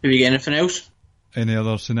you got anything else? Any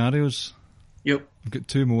other scenarios? Yep. I've got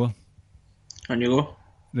two more. On you go.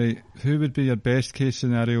 Right, who would be your best case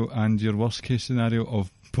scenario and your worst case scenario of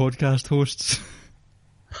podcast hosts?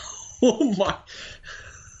 Oh my.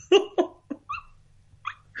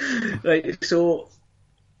 Right, so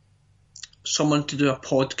someone to do a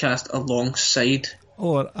podcast alongside.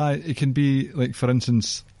 Or it can be, like, for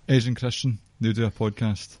instance, Edge and Christian, they do a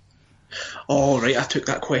podcast. Oh, right, I took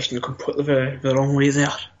that question completely the wrong way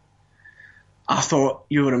there. I thought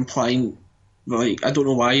you were implying, like, I don't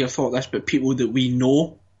know why you thought this, but people that we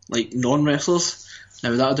know, like non-wrestlers.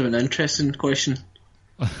 Now, that would have been an interesting question.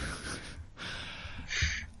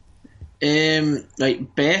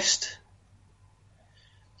 Like, best...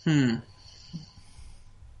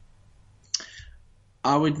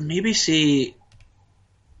 I would maybe say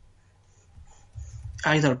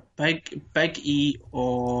either Big E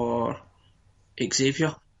or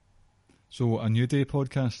Xavier. So, a New Day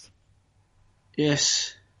podcast?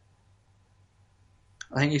 Yes.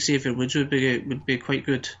 I think Xavier Woods would be quite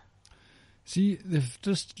good. See, they've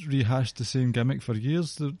just rehashed the same gimmick for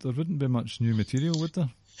years. There wouldn't be much new material, would there?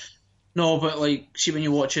 No, but like, see when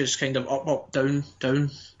you watch his kind of up, down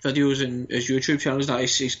videos and his YouTube channels, that he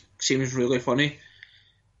seems really funny.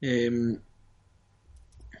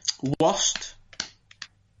 Worst,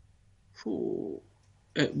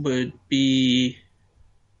 it would be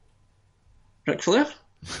Ric Flair.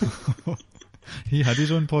 He had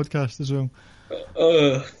his own podcast as well.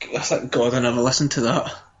 Thank God I never listened to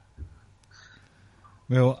that.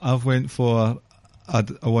 Well, I've went for a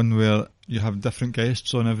one where you have different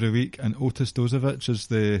guests on every week, and Otis Dozovich is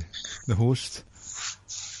the host.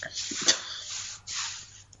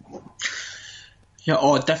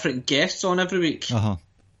 Yeah, different guests on every week. Uh-huh.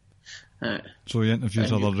 Right. So he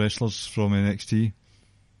interviews other wrestlers from NXT.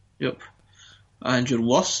 Yep. And your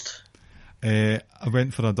worst? I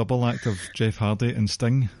went for a double act of Jeff Hardy and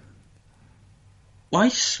Sting. Why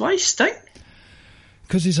Sting?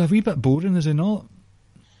 Because he's a wee bit boring, is he not?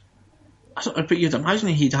 But you'd imagine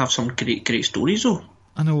he'd have some great stories, though.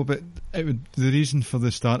 I know, but the reason for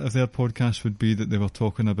the start of their podcast would be that they were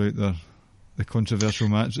talking about the controversial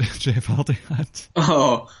match that Jeff Hardy had.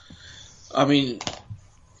 Oh, I mean,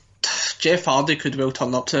 Jeff Hardy could well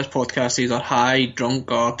turn up to this podcast either high,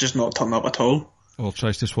 drunk, or just not turn up at all. Or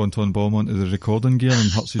tries to swanton bomb onto the recording gear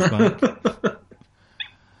and hurts his back.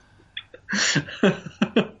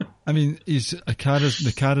 I mean, he's the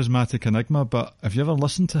charismatic enigma, but have you ever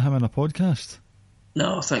listened to him in a podcast?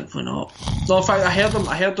 No, thankfully not. No, in fact, I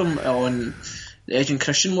heard him on the Edge and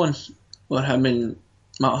Christian one, where him and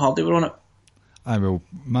Matt Hardy were on it. Aye, well,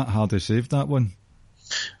 Matt Hardy saved that one.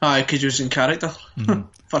 Aye, because he was in character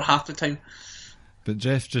for half the time. But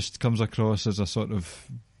Jeff just comes across as a sort of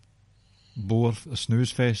bore, a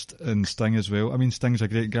snooze fest, and Sting as well. I mean, Sting's a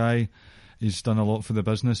great guy. He's done a lot for the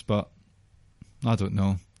business, but I don't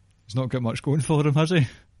know. He's not got much going for him, has he?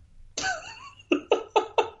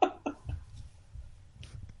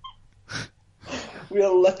 We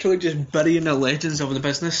are literally just burying the legends of the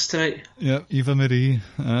business tonight. Yeah, Eva Marie,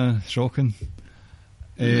 shocking.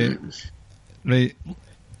 Right,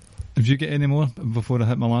 have you got any more before I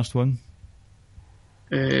hit my last one?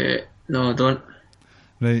 No, I don't.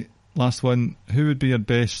 Right, last one. Who would be your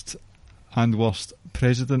best and worst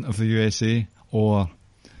president of the USA, or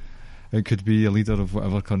it could be a leader of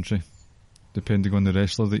whatever country, depending on the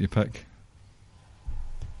wrestler that you pick?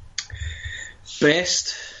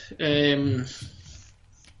 Best,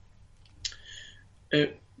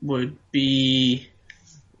 it would be.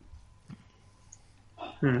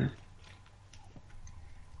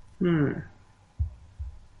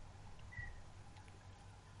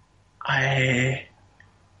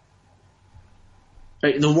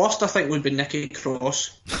 Right, the worst I think would be Nikki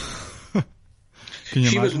Cross.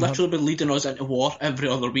 She would literally be leading us into war every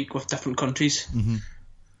other week with different countries. Mm-hmm.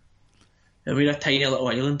 And we're a tiny little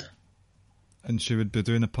island. And she would be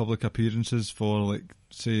doing the public appearances for, like,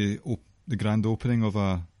 say, the grand opening of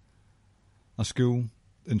a school,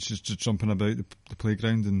 and she's just jumping about the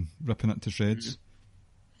playground and ripping it to shreds.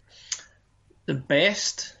 The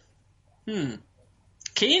best?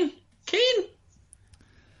 Kane?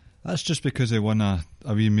 That's just because they won a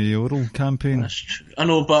wee mayoral campaign. That's true. I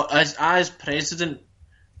know, but as president,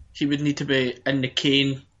 he would need to be in the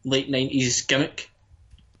Kane late 90s gimmick.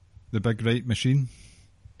 The big right machine?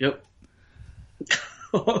 Yep.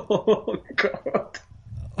 Oh, God.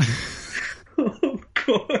 Oh,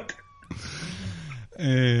 God.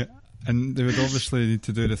 And they would obviously need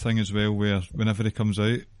to do the thing as well where whenever he comes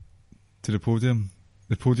out to the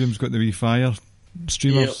podium's got the wee fire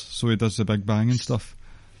streamers, yep. So he does the big bang and stuff.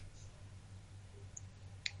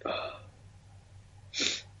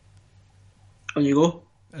 On you go.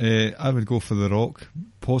 I would go for The Rock,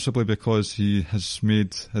 possibly because he has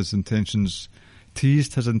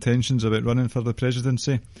teased his intentions about running for the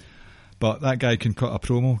presidency. But that guy can cut a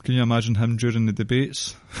promo. Can you imagine him during the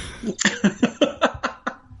debates?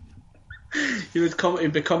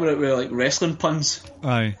 He'd be coming out with like wrestling puns.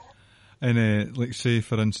 Aye. And like say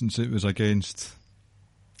for instance it was against,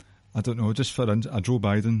 I don't know, just for a Joe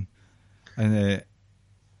Biden, and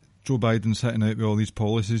Joe Biden's hitting out with all these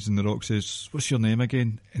policies, and The Rock says, "What's your name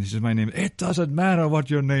again?" And he says, "My name." "It doesn't matter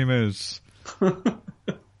what your name is."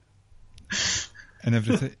 And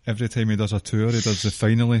every time he does a tour, he does the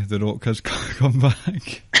finally, The Rock has come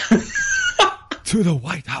back to the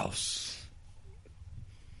White House.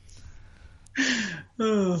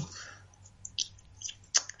 Oh.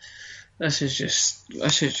 This is just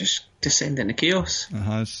descending to chaos. It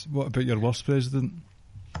has. What about your worst president?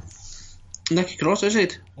 Nikki Cross, is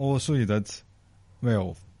it? Oh, so you did.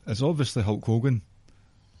 Well, it's obviously Hulk Hogan.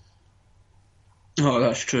 Oh,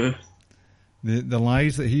 that's true. The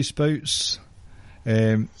lies that he spouts,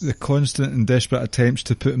 the constant and desperate attempts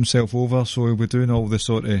to put himself over, so he'll be doing all the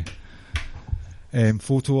sort of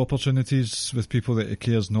photo opportunities with people that he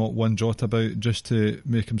cares not one jot about, just to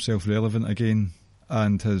make himself relevant again,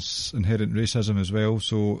 and his inherent racism as well.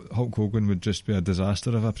 So Hulk Hogan would just be a disaster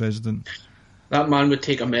of a president. That man would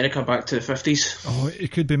take America back to the 50s. Oh, he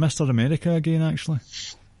could be Mr. America again, actually.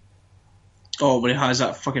 Oh, when he has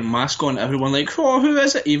that fucking mask on, everyone like, oh, who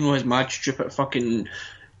is it? Even though his mad, stupid fucking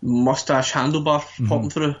mustache handlebar popping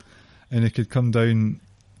through. And he could come down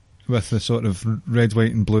with the sort of red,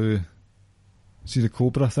 white and blue, see the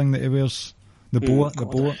cobra thing that he wears? The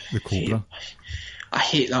cobra. I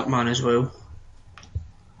hate that man as well.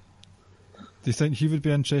 Do you think he would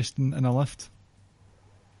be interested in a lift?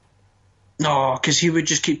 No, because he would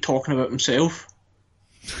just keep talking about himself.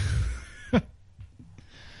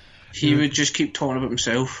 He would just keep talking about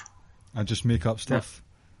himself. I just make up stuff.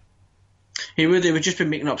 He would just be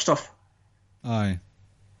making up stuff. Aye.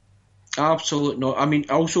 Absolutely not. I mean,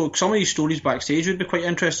 also, some of these stories backstage would be quite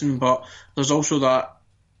interesting, but there's also that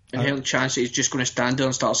inherent chance that he's just going to stand there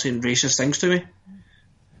and start saying racist things to me.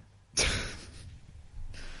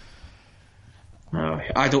 No,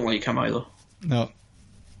 I don't like him either. No,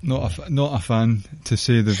 not a fan, to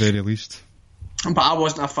say the very least. But I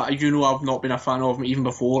wasn't a fan. You know, I've not been a fan of him even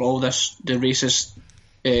before all this, the racist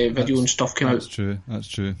video and stuff came out. That's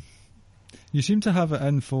true. You seem to have it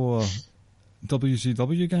in for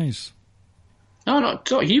WCW guys. No,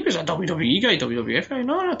 he was a WWE guy, WWF guy.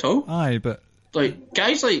 No, not at all. Aye, but like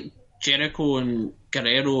guys like Jericho and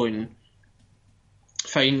Guerrero and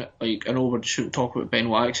fine. Like I know we shouldn't talk about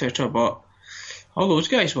Benoit, etc. But all those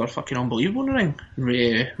guys were fucking unbelievable in the ring.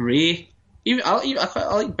 Ray. Even I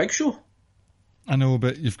like Big Show. I know,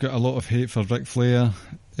 but you've got a lot of hate for Ric Flair,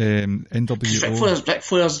 NWO. Ric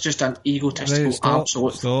Flair's just an egotistical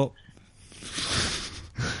absolute. Stop.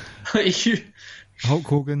 Hulk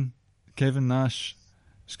Hogan, Kevin Nash,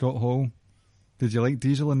 Scott Hall. Did you like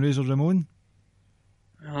Diesel and Razor Ramon?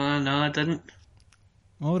 No, I didn't.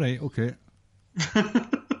 Alright, okay. I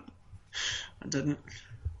didn't.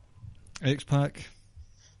 X-Pac?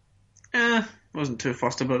 Wasn't too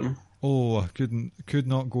fussed about him. Oh, I could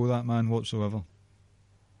not go that man whatsoever.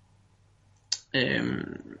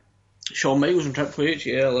 Shawn Michaels and Triple H,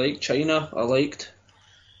 yeah, I liked. China, I liked.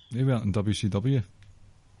 They weren't in WCW.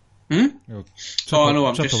 Well, I know,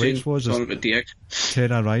 I'm just saying. Was Sorry about DX.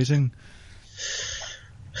 Terra Rising.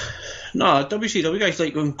 No, WCW guys,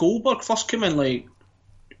 like when Goldberg first came in, like,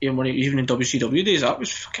 when he, even in WCW days, that was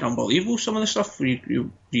fucking unbelievable, some of the stuff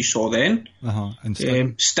you saw then. And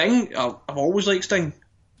Sting. Sting, I've always liked Sting.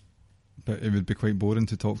 But it would be quite boring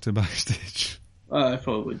to talk to backstage. It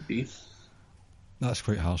probably would be. That's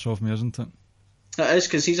quite harsh of me, isn't it? It is,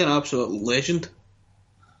 because he's an absolute legend.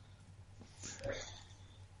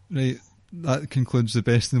 Right, that concludes the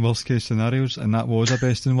best and worst case scenarios, and that was a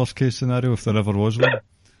best and worst case scenario if there ever was one.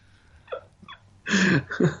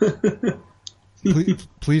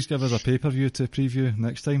 please give us a pay-per-view to preview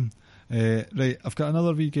next time. Right, I've got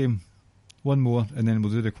another wee game. One more, and then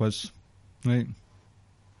we'll do the quiz. Right.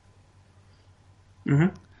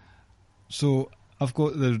 So, I've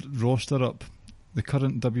got the roster up. The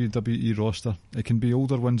current WWE roster. It can be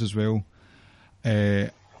older ones as well.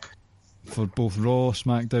 For both Raw,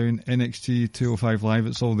 SmackDown, NXT, 205 Live,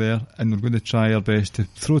 it's all there, and we're going to try our best to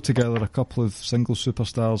throw together a couple of single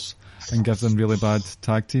superstars and give them really bad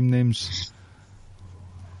tag team names.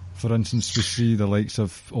 For instance, we see the likes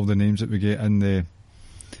of all the names that we get in the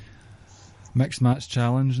Mixed Match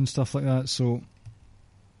Challenge and stuff like that, so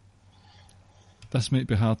this might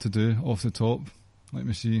be hard to do off the top. Let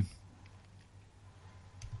me see.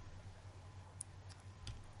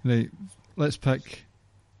 Right, let's pick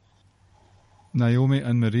Naomi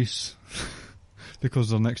and Maurice because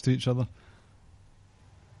they're next to each other.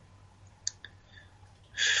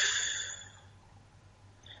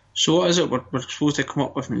 So what is it? We're supposed to come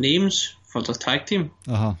up with names for the tag team?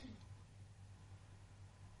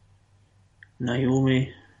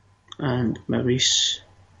 Naomi and Maurice.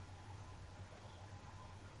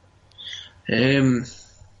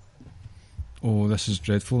 Oh, this is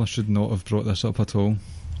dreadful. I should not have brought this up at all.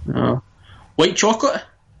 No. White chocolate?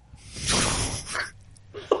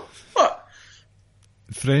 What?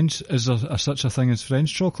 French? Is there such a thing as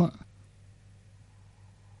French chocolate?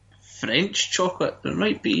 French chocolate? There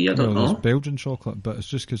might be, I don't know. There's Belgian chocolate, but it's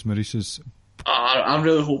just because Maurice is... I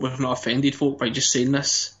really hope we've not offended folk by just saying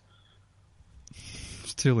this.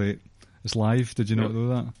 It's too late. It's live. Did you not know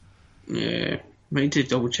that? Yeah. Might need to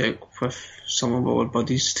double check with some of our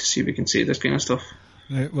buddies to see if we can say this kind of stuff.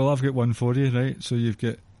 Right, well, I've got one for you, right? So you've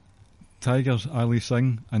got Tiger, Ali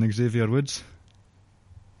Singh and Xavier Woods.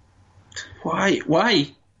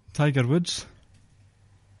 Why? Tiger Woods.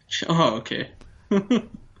 Oh, okay.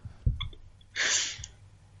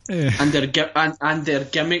 And their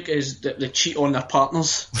gimmick is that they cheat on their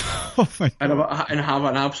partners Oh my God. and have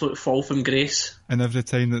an absolute fall from grace. And every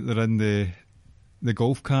time that they're in the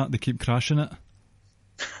golf cart, they keep crashing it.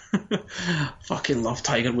 Fucking love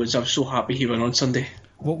Tiger Woods. I'm so happy he won on Sunday.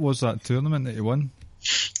 What was that tournament that he won?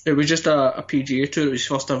 It was just a PGA Tour. It was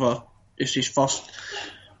his first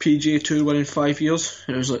PGA Tour win in 5 years.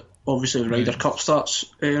 And it was like, obviously, the Ryder Cup starts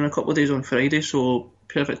in a couple of days on Friday, so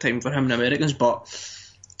perfect time for him and Americans. But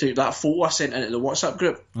that photo I sent into the WhatsApp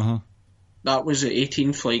group, that was the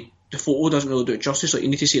 18th. Like, the photo doesn't really do it justice. Like, you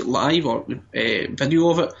need to see it live or video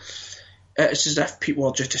of it. It's as if people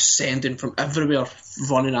are just descending from everywhere,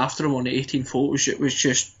 running after him on the 18th hole.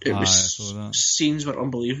 Scenes were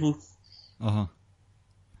unbelievable. I'm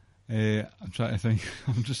trying to think.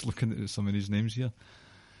 I'm just looking at some of these names here.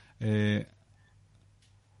 This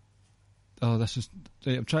is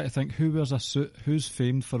right. I'm trying to think who wears a suit. Who's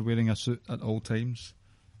famed for wearing a suit at all times?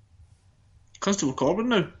 Constable Corbin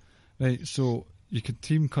now. Right, so you could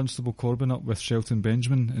team Constable Corbin up with Shelton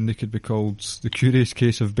Benjamin, and they could be called The Curious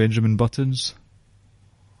Case of Benjamin Buttons.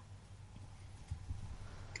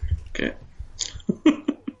 Okay.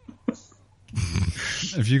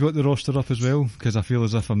 Have you got the roster up as well? Because I feel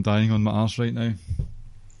as if I'm dying on my arse right now.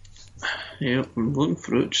 Yeah, I'm looking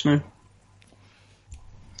through it just now.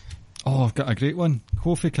 Oh, I've got a great one.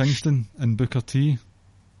 Kofi Kingston and Booker T.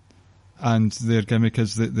 And their gimmick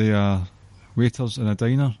is that they are waiters in a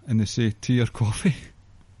diner and they say tea or coffee.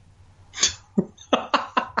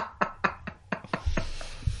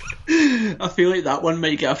 I feel like that one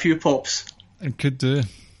might get a few pops. It could do.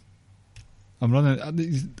 I'm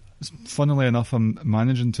running. Funnily enough, I'm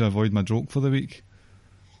managing to avoid my joke for the week.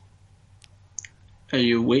 Are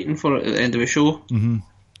you waiting for it at the end of the show? Mm-hmm.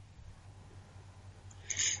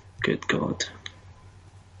 Good God.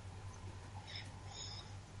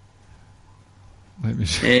 Let me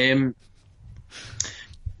see.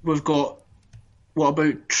 We've got, what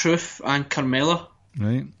about Truth and Carmella?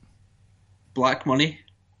 Right. Black Money.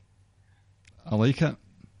 I like it.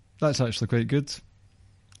 That's actually quite good.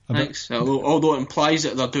 Thanks. Although it implies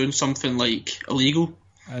that they're doing something like illegal.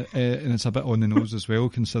 And it's a bit on the nose as well,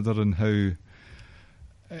 considering how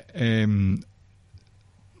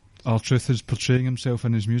R-Truth is portraying himself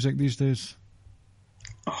in his music these days.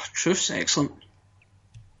 Oh, Truth's excellent.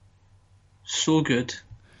 So good.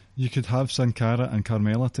 You could have Sin Cara and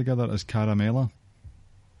Carmella together as Caramella.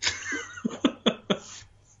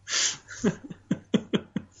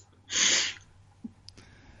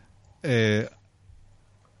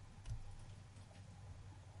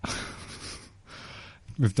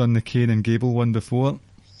 We've done the Kane and Gable one before.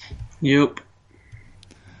 Yep.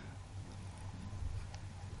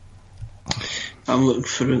 I'm looking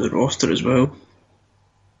through the roster as well.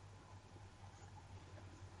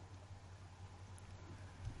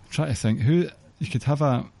 Try to think who you could have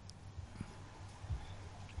a.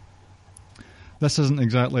 This isn't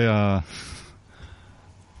exactly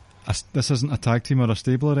this isn't a tag team or a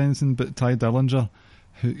stable or anything, but Ty Dillinger,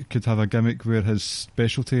 who could have a gimmick where his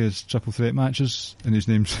specialty is triple threat matches, and his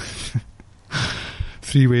name's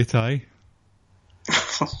Three-Way Ty.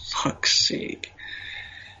 For fuck's sake,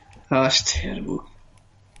 that's terrible.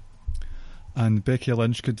 And Becky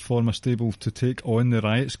Lynch could form a stable to take on the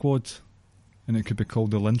Riot Squad. And it could be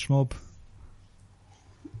called the Lynch Mob.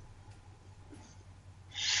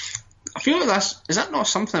 I feel like is that not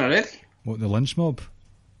something already? What, the Lynch Mob?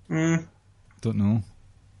 Don't know.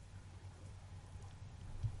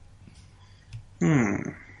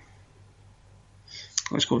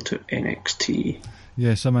 Let's go to NXT.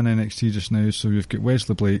 Yes, I'm in NXT just now, so we've got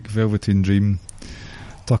Wesley Blake, Velveteen Dream,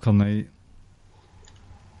 Tucker Knight.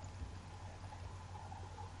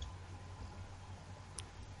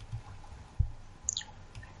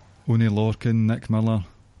 Oney Lorcan, Nick Miller.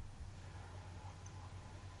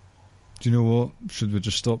 Do you know what? Should we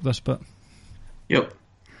just stop this bit? Yep.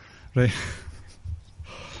 Right.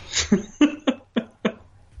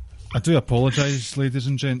 I do apologise, ladies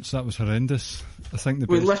and gents. That was horrendous. I think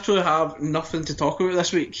we literally have nothing to talk about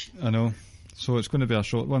this week. I know. So it's going to be a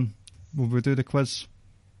short one. Will we do the quiz?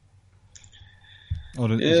 Or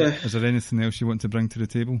is there anything else you want to bring to the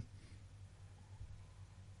table?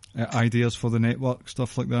 Ideas for the network,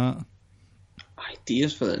 stuff like that.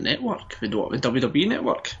 Ideas for the network? The WWE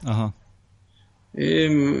network? They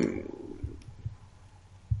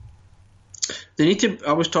need to.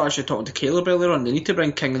 I was actually talking to Caleb earlier on. They need to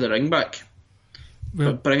bring King of the Ring back,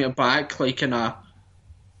 but bring it back like in a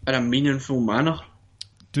meaningful manner.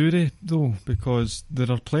 Do they though? Because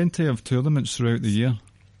there are plenty of tournaments throughout the year.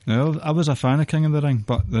 Now, I was a fan of King of the Ring,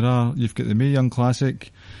 but you've got the Mae Young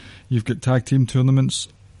Classic, you've got tag team tournaments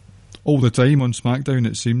all the time on SmackDown,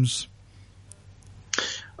 it seems.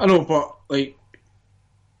 I know, but like,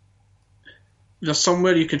 there's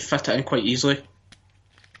somewhere you could fit it in quite easily.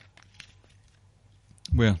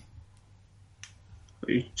 Where?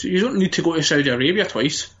 You don't need to go to Saudi Arabia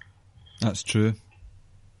twice. That's true.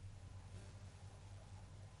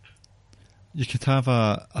 You could have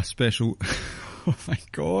a special... oh my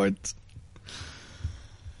God.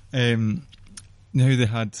 Now they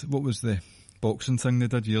had... What was the boxing thing they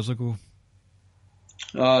did years ago?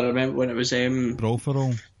 Oh, I remember when it was... Brawl for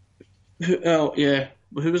All. Yeah.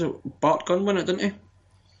 Who was it? Bart Gunn won it, didn't he?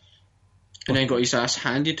 And then got his ass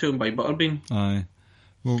handed to him by Butterbean. Aye.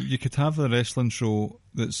 Well, you could have a wrestling show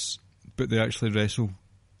but they actually wrestle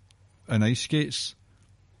in ice skates.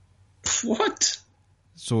 What?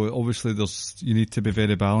 So obviously you need to be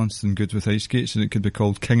very balanced and good with ice skates, and it could be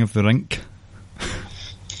called King of the Rink.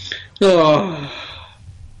 Oh.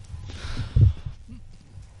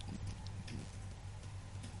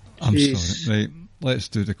 I'm Jeez. sorry. Right, let's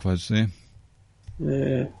do the quiz, eh?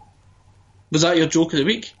 Was that your joke of the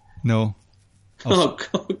week? No. Oh,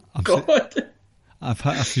 God. I've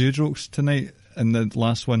had a few jokes tonight, and the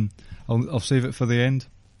last one, I'll save it for the end.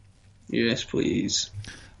 Yes, please.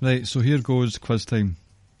 Right, so here goes quiz time.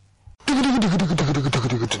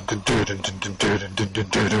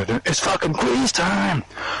 It's fucking quiz time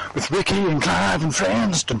with Ricky and Clive and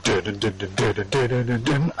friends. A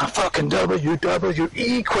fucking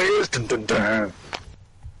WWE quiz.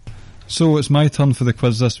 So it's my turn for the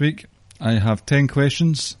quiz this week. I have 10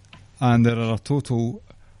 questions, and there are a total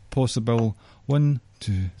possible 1,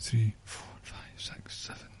 2, 3, 4, 5, 6,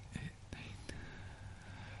 7, 8, 9,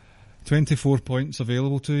 24 points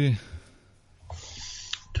available to you.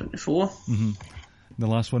 24? Mm-hmm. The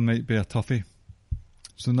last one might be a toughie.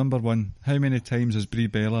 So number 1, how many times has Brie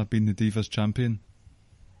Bella been the Divas champion?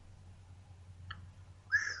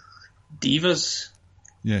 Divas?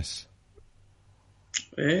 Yes.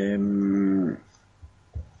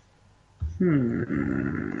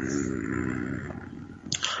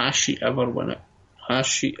 Has she ever won it?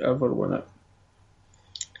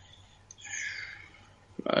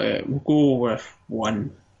 We'll go with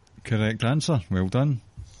 1. Correct answer. Well done.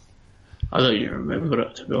 I don't even remember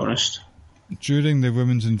it, to be honest. During the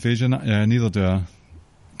women's invasion, yeah, neither do I.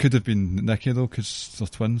 Could have been Nikki though, because they're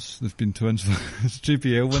twins. They've been twins. It's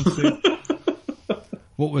JBL one too.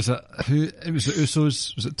 What was it? It was the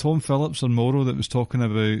Usos. Was it Tom Phillips or Morrow that was talking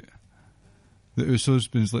about the Usos?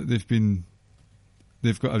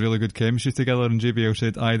 They've got a really good chemistry together, and JBL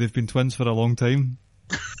said, "Aye, they've been twins for a long time."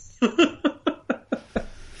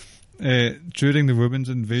 During the women's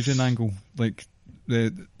invasion angle, like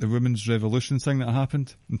the women's revolution thing that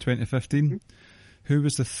happened in 2015, who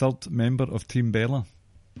was the third member of Team Bella?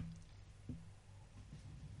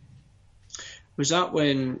 Was that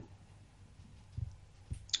when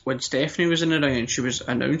Stephanie was in the ring and she was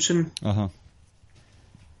announcing?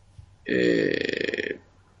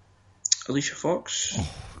 Alicia Fox. Oh,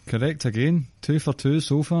 correct again. 2 for 2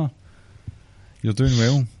 so far. You're doing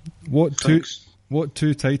well. What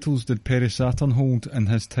two titles did Perry Saturn hold in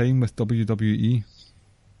his time with WWE?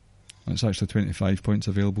 That's actually 25 points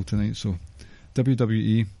available tonight. So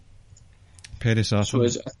WWE, Perry Saturn. So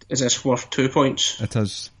is this worth 2 points? It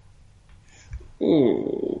is.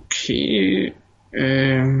 Okay.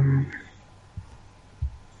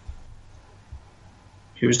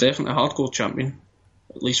 He was definitely a hardcore champion,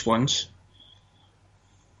 at least once.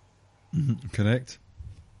 Correct.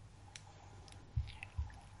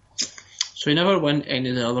 So he never won any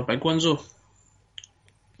of the other big ones though.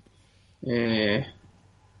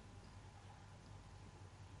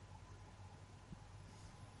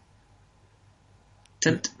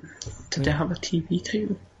 Did they have a TV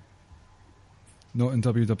title? Not in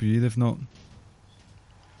WWE, they've not.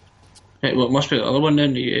 Right, well, it must be the other one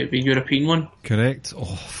then, the European one. Correct.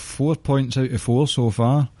 4 points out of 4 so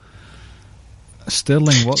far.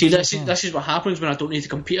 Sterling works. See, this is what happens when I don't need to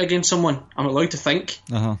compete against someone. I'm allowed to think.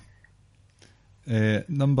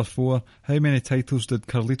 Number 4. How many titles did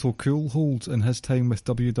Carlito Cool hold in his time with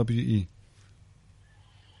WWE?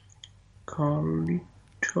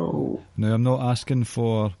 Carlito. Now, I'm not asking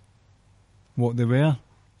for what they were.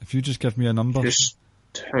 If you just give me a number. Just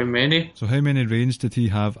how many? So how many reigns did he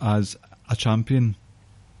have as a champion?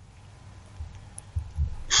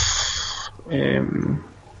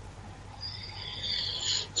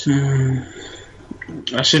 This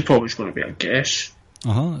is probably going to be a guess.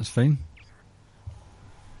 That's fine.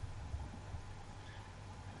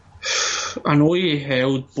 I know he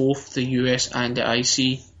held both the US and the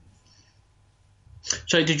IC.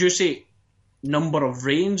 Sorry, did you say number of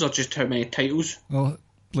reigns or just how many titles? Well,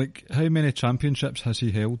 like, how many championships has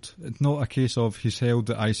he held? It's not a case of he's held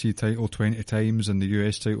the IC title 20 times and the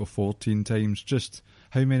US title 14 times. Just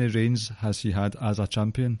how many reigns has he had as a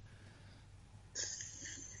champion?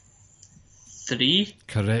 3.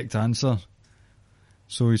 Correct answer.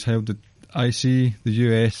 So he's held the IC, the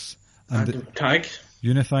US, and the the tag.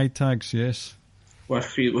 unified tags, yes. With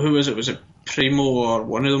who was it? Was it Primo or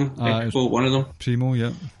one of them? Well, one of them. Primo,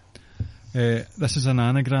 yep. This is an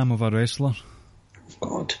anagram of a wrestler.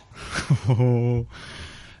 God.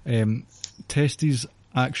 Testes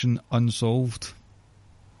action unsolved.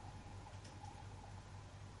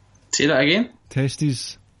 Say that again.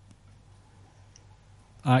 Testes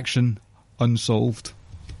action unsolved.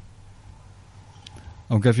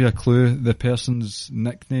 I'll give you a clue. The person's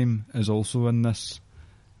nickname is also in this.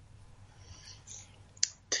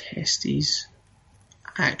 Testes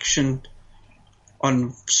action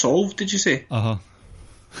unsolved. Did you say? Uh-huh.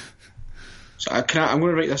 So I'm going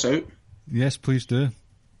to write this out. Yes, please do. Do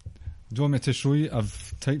you want me to show you?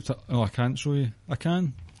 I've typed it. Oh, I can't show you. I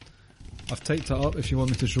can. I've typed it up if you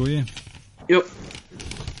want me to show you. Yep.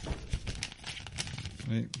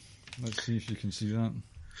 Right. Let's see if you can see that.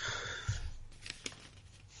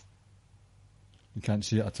 You can't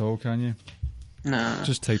see it at all, can you? Nah.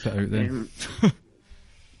 Just type it out then.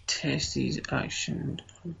 Testes action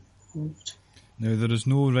unsolved. Now, there is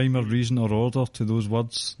no rhyme or reason or order to those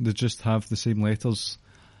words. They just have the same letters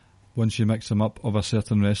once you mix them up of a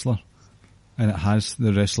certain wrestler. And it has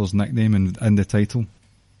the wrestler's nickname in the title.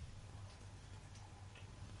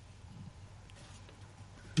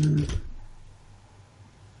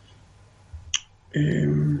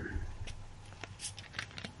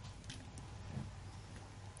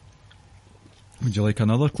 Would you like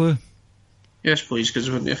another clue? Yes, please, because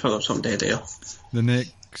we wouldn't have filled up some dead air.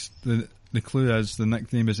 The clue is the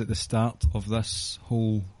nickname is at the start of this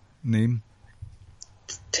whole name.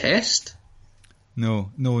 Test?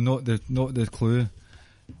 No, not the clue.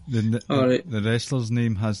 The wrestler's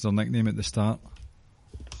name has their nickname at the start.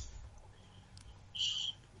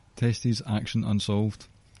 Testes action unsolved.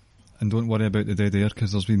 And don't worry about the dead air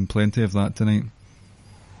because there's been plenty of that tonight.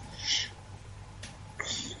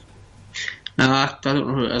 Nah, I don't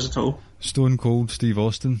know who it is at all. Stone Cold Steve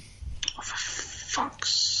Austin. Oh, for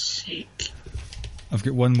fuck's sake. I've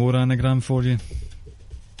got one more anagram for you.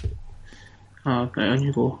 Oh, right, on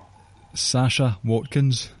you go. Sasha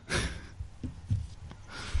Watkins.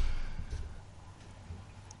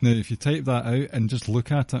 Now, if you type that out and just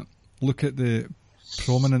look at it, look at the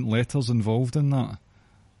prominent letters involved in that.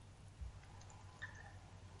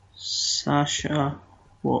 Sasha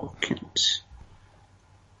Watkins.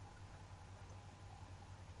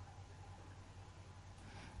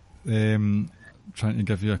 Trying to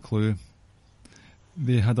give you a clue.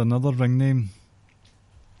 They had another ring name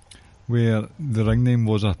where the ring name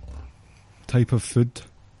was a type of food.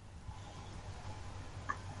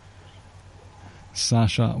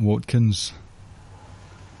 Sasha Watkins.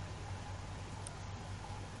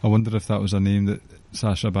 I wonder if that was a name that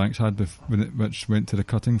Sasha Banks had which went to the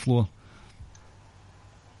cutting floor.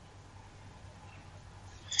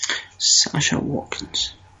 Sasha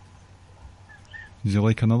Watkins. Would you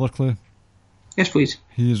like another clue? Yes, please.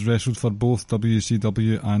 He has wrestled for both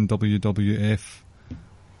WCW and WWF.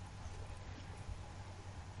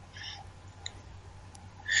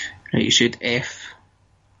 Right, you said F.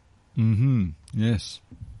 Yes.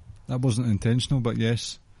 That wasn't intentional, but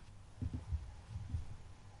yes.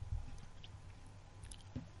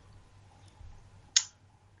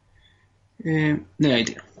 No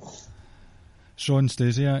idea. Sean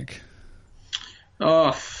Stasiak.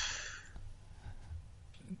 Oh.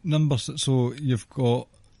 Numbers, so you've got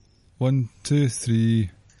 1, 2, 3,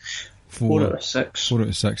 4. 4 out of 6. 4 out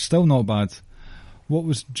of 6. Still not bad. What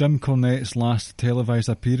was Jim Cornette's last televised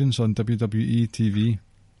appearance on WWE TV?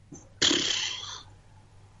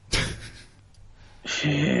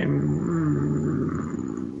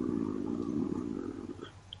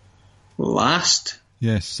 Last?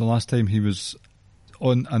 Yes, the last time he was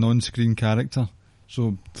on an on-screen character.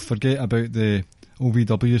 So forget about the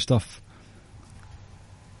OVW stuff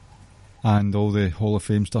and all the Hall of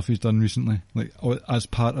Fame stuff he's done recently, like as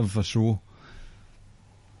part of a show.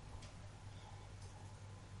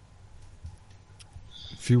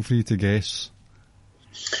 Feel free to guess.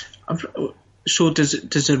 So does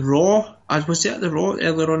the Raw? Was it at the Raw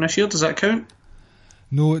earlier on this year? Does that count?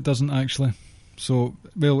 No, it doesn't actually. So,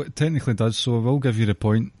 well, it technically does. So I will give you the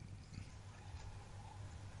point.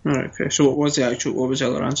 Alright, okay. So what was the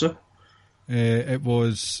other answer? It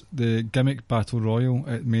was the gimmick battle royal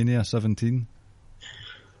at Mania 17.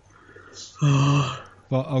 But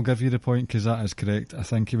I'll give you the point because that is correct. I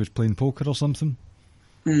think he was playing poker or something.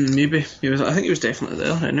 Maybe. I think he was definitely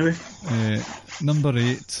there anyway. Number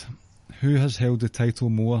 8. Who has held the title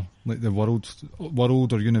more, like the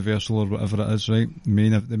world or universal or whatever it is, right?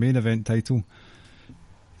 The main event title.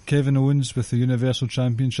 Kevin Owens with the Universal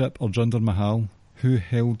Championship or Jinder Mahal? Who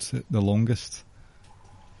held it the longest?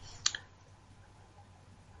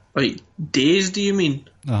 Like days, do you mean?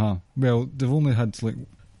 Well, they've only had like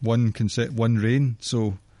one reign,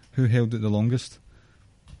 so who held it the longest?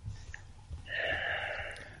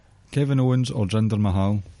 Kevin Owens or Jinder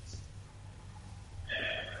Mahal?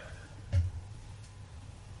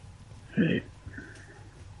 Right.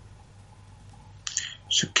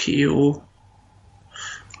 So KO.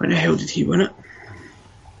 When the hell did he win it?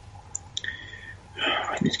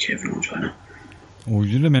 When did Kevin Owens win it? Oh,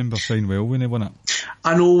 you remember fine well when he won it.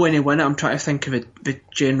 I know when he won it. I'm trying to think of the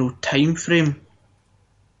general time frame.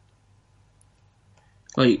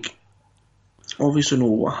 Like, obviously know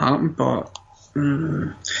what happened, but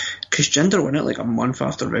because Jinder won it like a month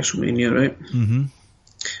after WrestleMania, right? Mm-hmm.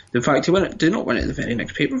 In fact, he did not win it the very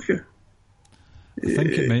next pay-per-view. I think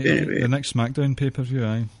it might anyway. be the next SmackDown pay-per-view,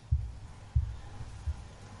 aye.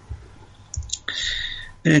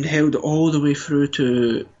 And held it all the way through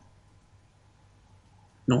to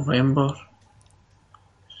November.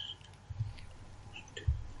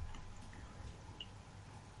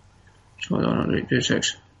 So I don't know,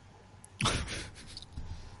 26.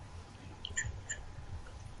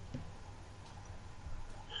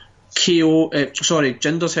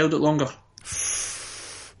 Jinder's held it longer.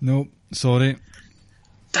 No, sorry.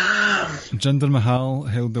 Damn. Jinder Mahal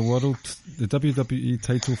held the WWE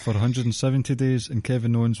title for 170 days, and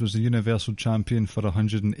Kevin Owens was the Universal Champion for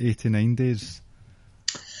 189 days.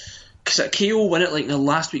 Because KO won it like the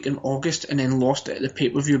last week in August and then lost it at the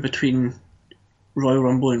pay-per-view between Royal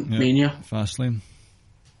Rumble and Mania. Fastlane.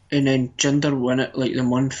 And then Jinder won it like the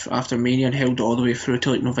month after Mania and held it all the way through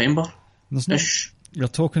to like November. You're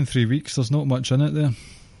talking 3 weeks, there's not much in it there.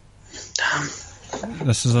 Damn.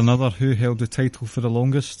 This is another who held the title for the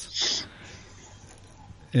longest.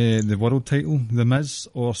 The world title, The Miz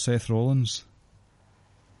or Seth Rollins?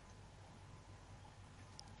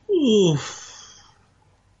 Ooh.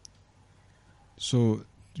 So,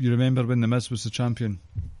 you remember when The Miz was the champion?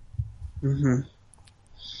 Mm-hmm.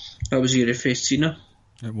 That was the year he faced Cena.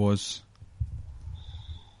 It was.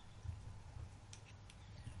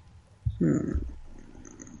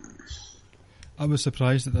 I was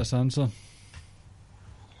surprised at this answer.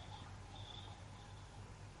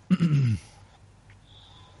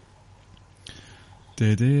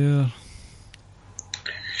 Dead Air.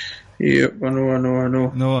 Yep, I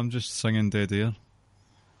know. No, I'm just singing Dead Air.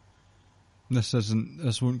 This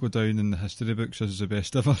won't go down in the history books as the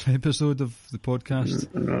best ever episode of the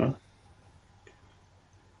podcast. No.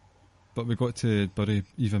 But we got to bury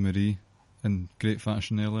Eva Marie in great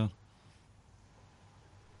fashion earlier.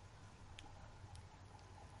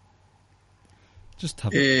 Just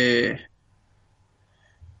have it.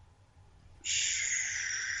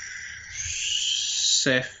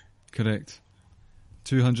 Seth. Correct.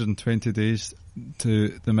 220 days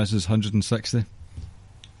to the Miz's 160.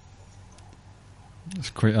 It's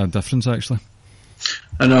quite a difference, actually.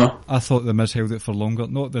 I know. I thought the Miz held it for longer,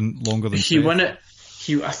 longer than he Seth. won it.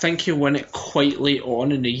 I think he won it quite late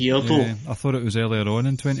on in the year, though. Yeah, I thought it was earlier on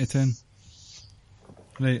in 2010.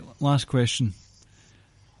 Right, last question.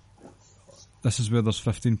 This is where there's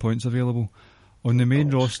 15 points available. On the main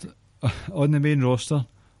roster,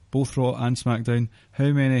 both Raw and SmackDown, how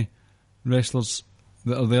many wrestlers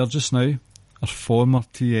that are there just now are former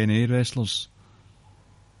TNA wrestlers?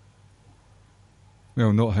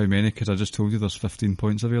 Well, not how many, because I just told you there's 15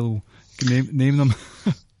 points available. You can name them.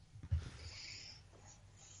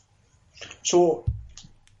 So,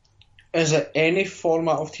 is it any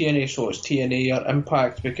format of TNA? So it's TNA or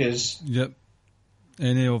Impact? Because yep,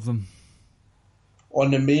 any of them. On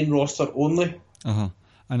the main roster only? And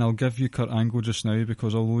I'll give you Kurt Angle just now,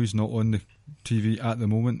 because although he's not on the TV at the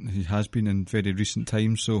moment, he has been in very recent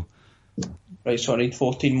times, so... Right, so I need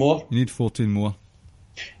 14 more? You need 14 more.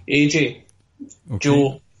 AJ. Okay.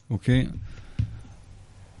 Joe. Okay.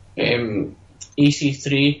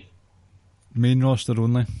 EC3. Main roster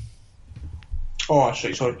only. Oh, that's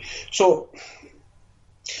right, sorry. So,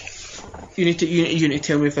 you need to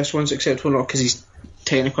tell me if this one's acceptable or not, because he's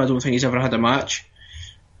technically, I don't think he's ever had a match.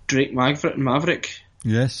 Drake Maverick.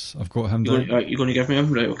 Yes, I've got him down. You're going to give me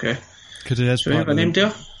him? Right, okay. Because he is so part of name there?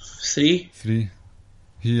 3.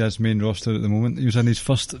 He is main roster at the moment. He was in his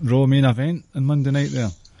first Raw main event on Monday night there.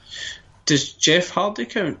 Does Jeff Hardy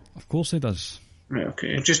count? Of course he does. Right,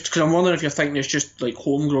 okay. Just because I'm wondering if you're thinking it's just like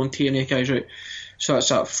homegrown TNA guys, right? So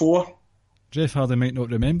that's at 4. Jeff Hardy might not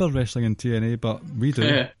remember wrestling in TNA, but we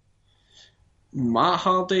do. Matt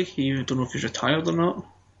Hardy, I don't know if he's retired or not.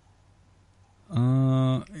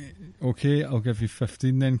 Okay, I'll give you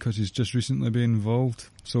 15 then, because he's just recently been involved.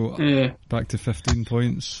 So back to 15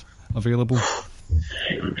 points available.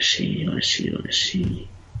 Right, let me see.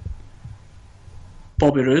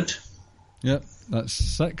 Bobby Roode. Yep, that's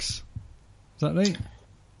 6. Is that right?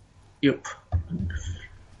 Yep.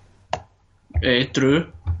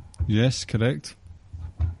 Drew. Yes, correct.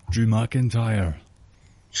 Drew McIntyre.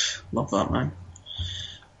 Love that man.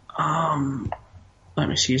 Let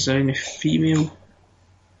me see, is there any female?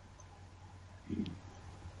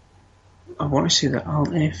 I want to say there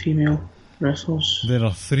aren't any female wrestlers. There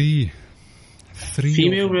are 3. 3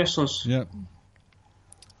 female wrestlers? Yep.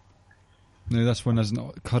 Now this one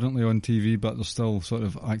isn't currently on TV, but they're still sort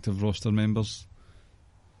of active roster members.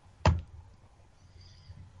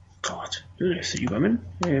 God, there are 3 women.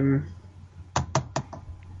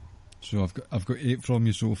 So I've got 8 from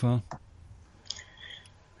you so far.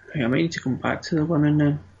 I might need to come back to the women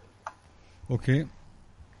then. Okay.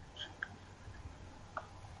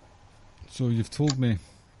 So you've told me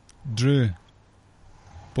Drew,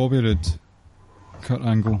 Bobby Roode, Kurt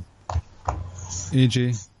Angle,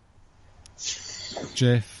 AJ,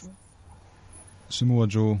 Jeff, Samoa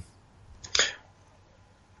Joe.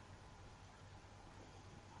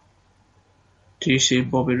 Do you say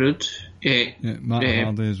Bobby Roode? Yeah, Matt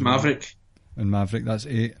Hardy as well. Maverick. And Maverick, that's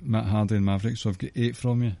 8. Matt Hardy and Maverick, so I've got 8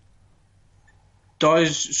 from you.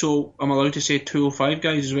 So I'm allowed to say 205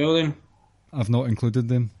 guys as well then? I've not included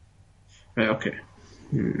them. Right, okay.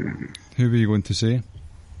 Who were you going to say?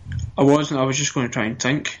 I was just going to try and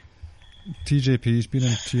think. TJP's been in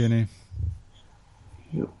TNA.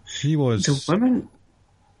 Yep. He was... The women?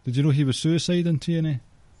 Did you know he was Suicide in TNA?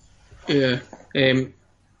 Yeah.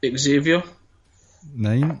 Xavier.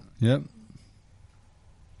 9, yep.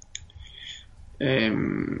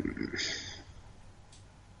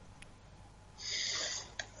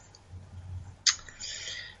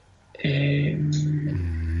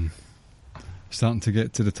 Starting to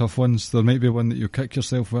get to the tough ones. There might be one that you'll kick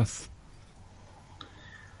yourself with.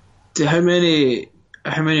 How many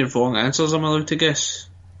wrong answers am I allowed to guess?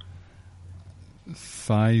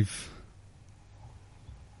 5.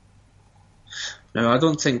 No, I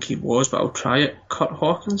don't think he was, but I'll try it. Kurt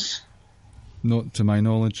Hawkins? Not to my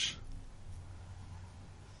knowledge.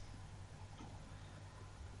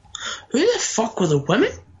 Who the fuck were the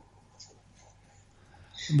women?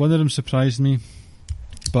 One of them surprised me,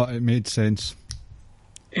 but it made sense.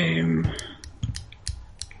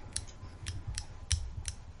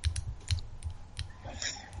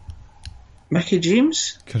 Mickie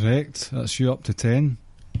James? Correct. That's you up to 10.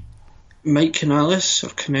 Mike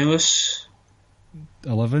Kanellis.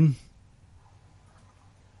 11.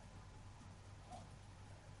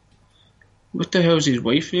 What the hell's his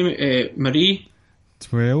wife name? Marie?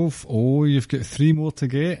 12. Oh, you've got 3 more to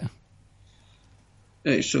get.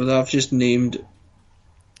 Right, so I've just named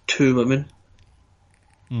 2 women.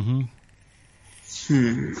 Mm-hmm.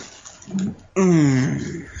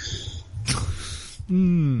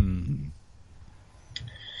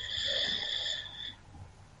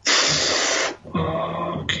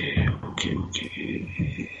 Okay.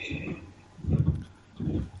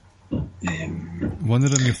 One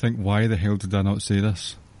of them you think, why the hell did I not say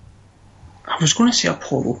this? I was going to say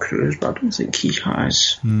Apollo Crews, but I don't think he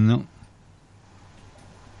has. No.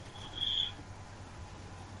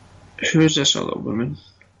 Who is this other woman?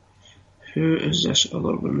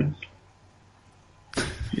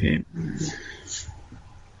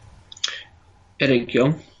 Eric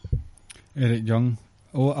Young. Eric Young.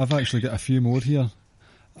 Oh, I've actually got a few more here.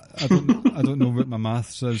 I don't know what my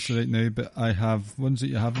math says right now, but I have ones that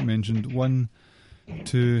you haven't mentioned. 1,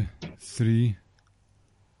 2, 3,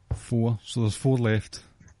 4. So there's 4 left,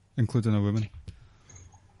 including a woman.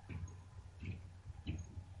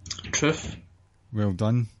 Truth. Well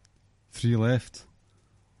done. 3 left.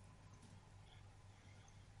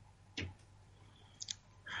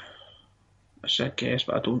 That's a guess,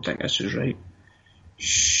 but I don't think this is right.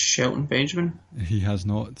 Shelton Benjamin. He has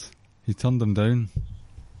not. He turned them down.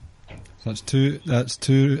 So that's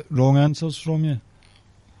two wrong answers from you.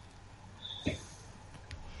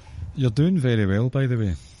 You're doing very well, by the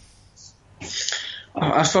way.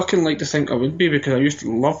 I fucking like to think I would be, because I used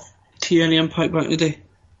to love TNA Impact back in the day.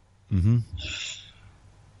 Mm-hmm.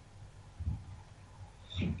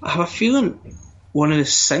 I have a feeling one of the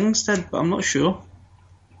Sings did, but I'm not sure.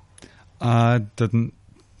 I didn't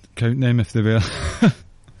count them if they were.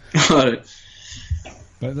 Alright.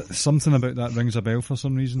 But something about that rings a bell for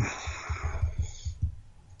some reason.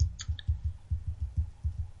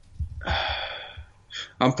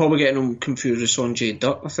 I'm probably getting them confused with Sonjay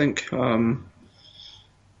Dutt, I think.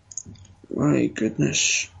 My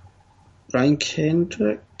goodness. Brian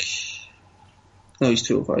Kendrick? No, he's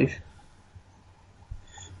 205.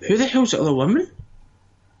 Who the hell's the other woman?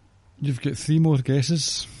 You've got 3 more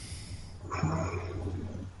guesses.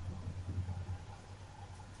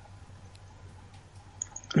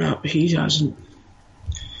 No, he hasn't.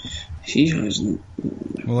 He hasn't.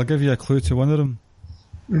 Well, I'll give you a clue to one of them.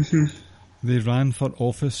 Mm-hmm. They ran for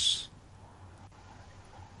office.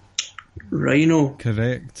 Rhino.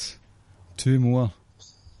 Correct. 2 more.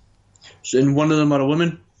 So, and one of them are a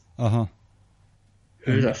woman? Uh-huh.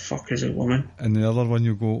 Who the fuck is a woman? And the other one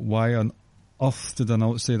you go, why on earth did I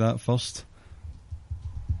not say that first?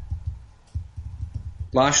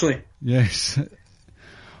 Lashley. Yes.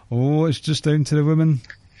 Oh, it's just down to the woman.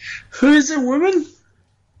 Who is the woman?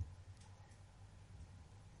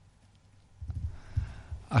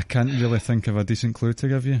 I can't really think of a decent clue to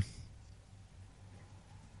give you.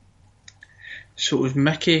 So it was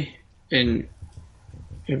Mickey and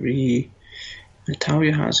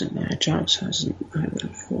Natalia hasn't, Jax hasn't,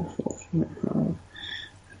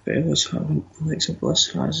 Bella's haven't, Alexa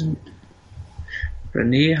Bliss hasn't,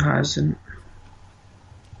 Renee hasn't,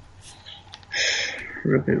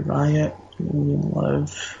 Ruby Riott,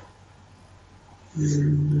 Liv.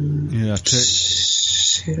 Yeah, I checked.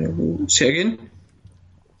 Say again?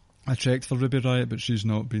 I checked for Ruby Riott, but she's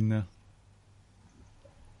not been there.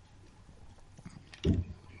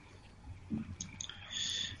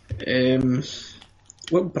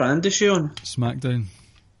 What brand is she on? SmackDown.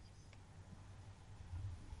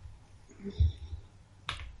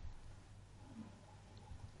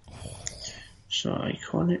 So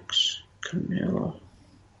Iconics, Carmella,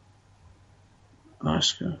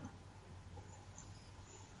 Asuka.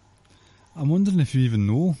 I'm wondering if you even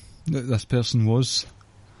know that this person was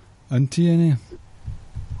in TNA.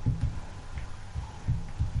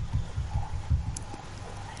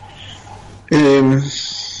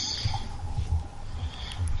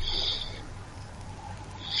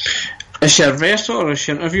 Is she a wrestler or is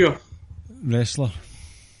she an interviewer? Wrestler.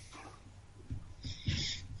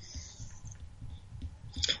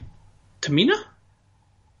 Tamina?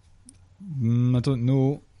 I don't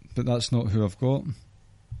know, but that's not who I've got.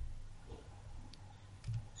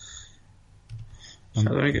 I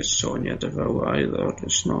don't think it's Sonya Deville either.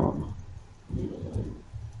 It's not.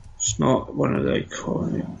 It's not one of the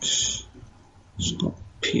Iconics. It's not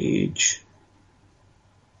Paige.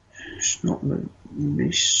 It's not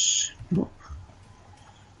Maurice.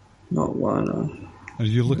 Not Lana. Are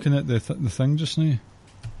you looking at the thing just now?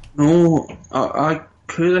 No,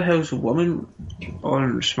 who the hell's the woman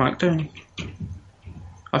on SmackDown?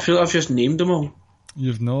 I feel like I've just named them all.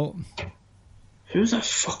 You've not. Who the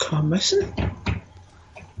fuck am I missing?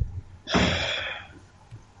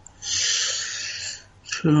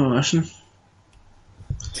 Who am I missing?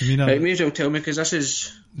 Tamina. Right, may as well tell me because this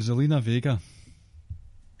is. Zelina Vega.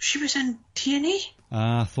 She was in TNA?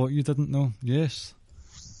 Ah, I thought you didn't know. Yes.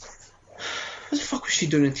 What the fuck was she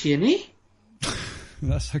doing in TNA?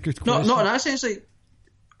 That's a good question. Not in that sense, like,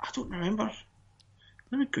 I don't remember.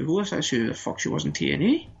 Let me Google this, actually, who the fuck she was in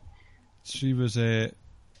TNA. She was in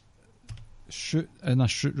a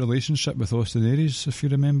shoot relationship with Austin Aries, if you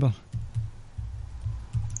remember.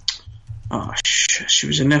 Oh, shit, she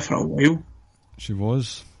was in there for a while. She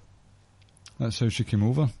was. That's how she came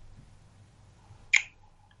over.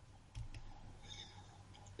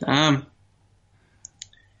 Damn.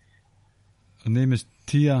 Her name is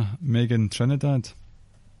Tia Megan Trinidad.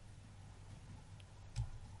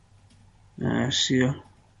 I see her.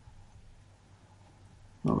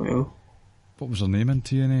 Oh well. What was her name in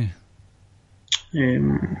TNA?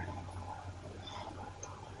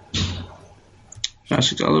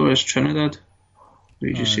 That's exactly what it's Trinidad. What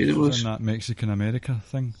did you say it was? In that Mexican America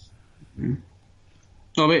thing.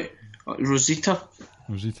 Oh wait, Rosita.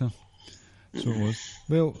 Rosita. So it was.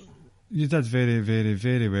 Well, you did very, very,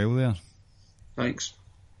 very well there. Thanks.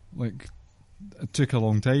 Like, it took a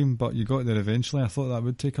long time, but you got there eventually. I thought that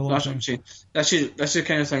would take a long That's time. what I'm saying. That's the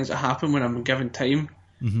kind of things that happen when I'm given time.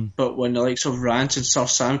 Mm-hmm. But when the likes of Rance and Surf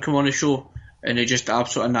Sam come on the show and they just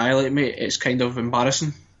absolutely annihilate me, it's kind of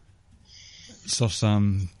embarrassing. Sir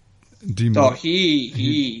Sam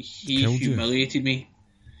he killed you. humiliated me.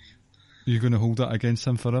 Are you going to hold that against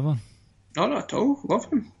him forever? No, not at all. Love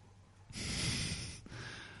him.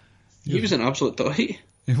 He was an absolute delight.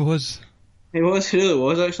 He was. He really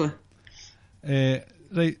was, actually.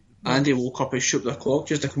 Right. Andy woke up and shook the clock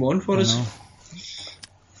just to come on for us.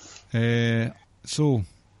 So,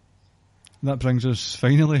 that brings us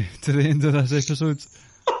finally to the end of this episode.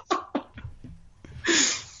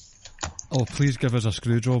 Oh, please give us a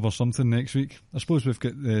screw job or something next week. I suppose we've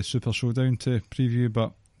got the Super Showdown to preview,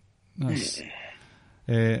 but that's...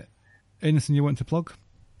 anything you want to plug?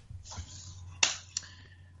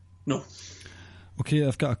 No. Okay,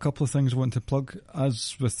 I've got a couple of things I want to plug.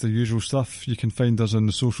 As with the usual stuff, you can find us on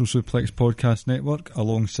the Social Suplex Podcast Network,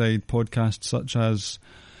 alongside podcasts such as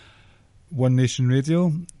One Nation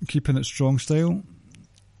Radio, Keeping It Strong Style,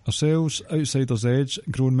 ourselves, Outsider's Edge,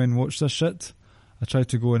 Grown Men Watch This Shit. I tried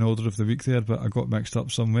to go in order of the week there, but I got mixed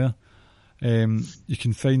up somewhere. You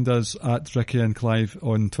can find us at Ricky and Clive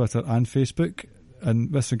on Twitter and Facebook.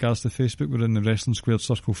 And with regards to Facebook, we're in the Wrestling Squared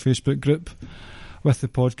Circle Facebook group. With the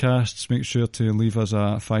podcasts, make sure to leave us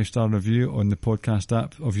a 5-star review on the podcast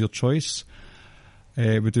app of your choice.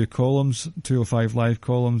 We do columns, 205 Live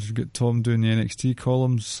columns. We've got Tom doing the NXT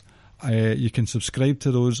columns. You can subscribe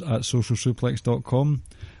to those at socialsuplex.com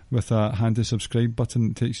with a handy subscribe button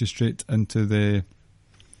that takes you straight into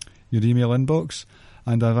your email inbox.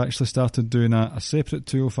 And I've actually started doing a separate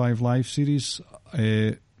 205 Live series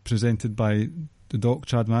presented by the Doc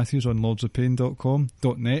Chad Matthews on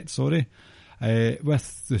lordsofpain.net,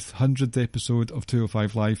 with the 100th episode of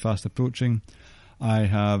 205 Live fast approaching. I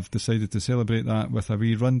have decided to celebrate that with a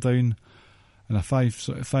wee rundown and a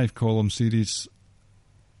 5 column series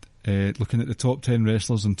looking at the top 10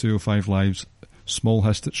 wrestlers in 205 Live's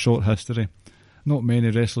short history. Not many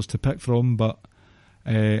wrestlers to pick from, but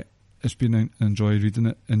it's been enjoy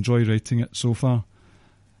writing it so far.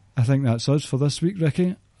 I think that's us for this week,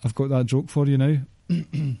 Ricky. I've got that joke for you now.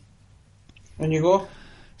 On you go.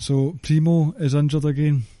 So, Primo is injured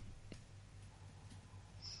again.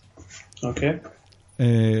 Okay.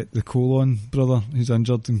 The Colon brother, he's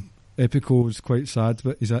injured, and Epico is quite sad,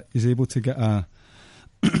 but he's able to get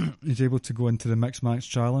he's able to go into the Mixed Match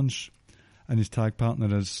Challenge, and his tag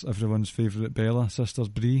partner is everyone's favourite Bella, Sisters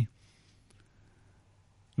Brie.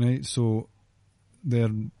 Right, so their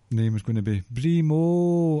name is going to be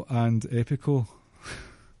Brimo and Epico.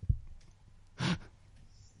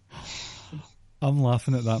 I'm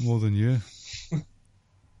laughing at that more than you.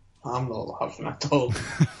 I'm not laughing at all.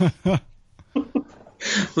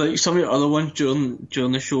 Like some of the other ones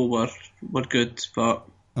during the show were good, but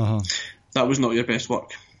that was not your best work.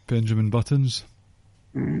 Benjamin Buttons.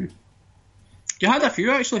 You had a few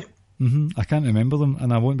actually. I can't remember them,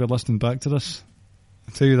 and I won't be listening back to this.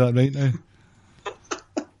 I'll tell you that right now.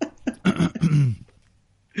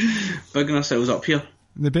 Bigging ourselves up here.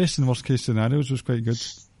 The best and worst case scenarios was quite good.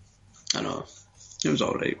 I know. It was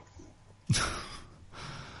alright.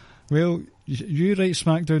 Well, you write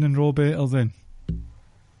SmackDown and Raw better then.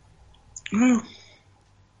 Well,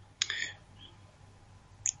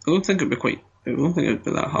 I don't think it'd be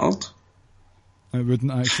that hard. It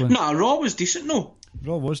wouldn't actually. Nah, Raw was decent, no.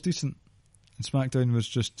 Raw was decent. And SmackDown was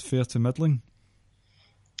just fair to middling.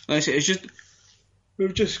 Like I say, it's just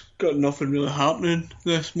we've just got nothing really happening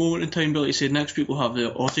this moment in time. But like I said, next week we'll have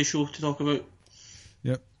the Aussie show to talk about.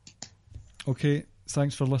 Yep. Okay,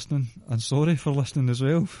 thanks for listening, and sorry for listening as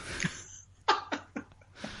well.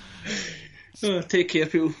 Take care,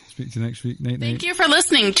 people. Speak to you next week. Night. Thank you for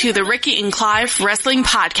listening to the Ricky and Clive Wrestling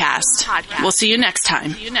Podcast. We'll see you next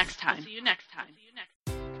time.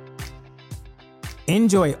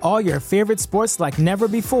 Enjoy all your favorite sports like never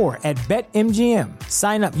before at BetMGM.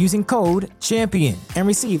 Sign up using code CHAMPION and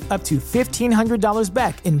receive up to $1,500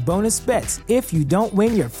 back in bonus bets if you don't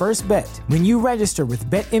win your first bet. When you register with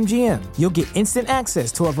BetMGM, you'll get instant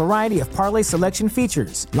access to a variety of parlay selection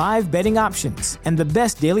features, live betting options, and the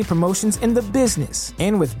best daily promotions in the business.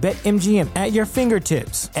 And with BetMGM at your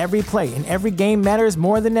fingertips, every play and every game matters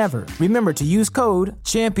more than ever. Remember to use code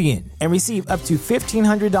CHAMPION and receive up to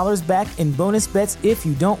 $1,500 back in bonus bets if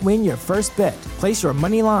you don't win your first bet. Place your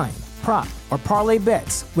money line, prop, or parlay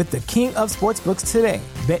bets with the king of sportsbooks today.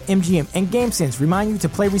 BetMGM and GameSense remind you to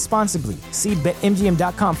play responsibly. See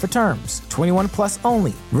BetMGM.com for terms. 21 plus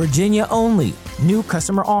only. Virginia only. New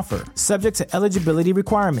customer offer. Subject to eligibility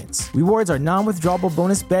requirements. Rewards are non-withdrawable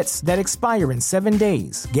bonus bets that expire in 7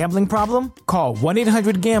 days. Gambling problem? Call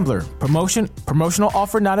 1-800-GAMBLER. Promotional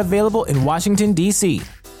offer not available in Washington, D.C.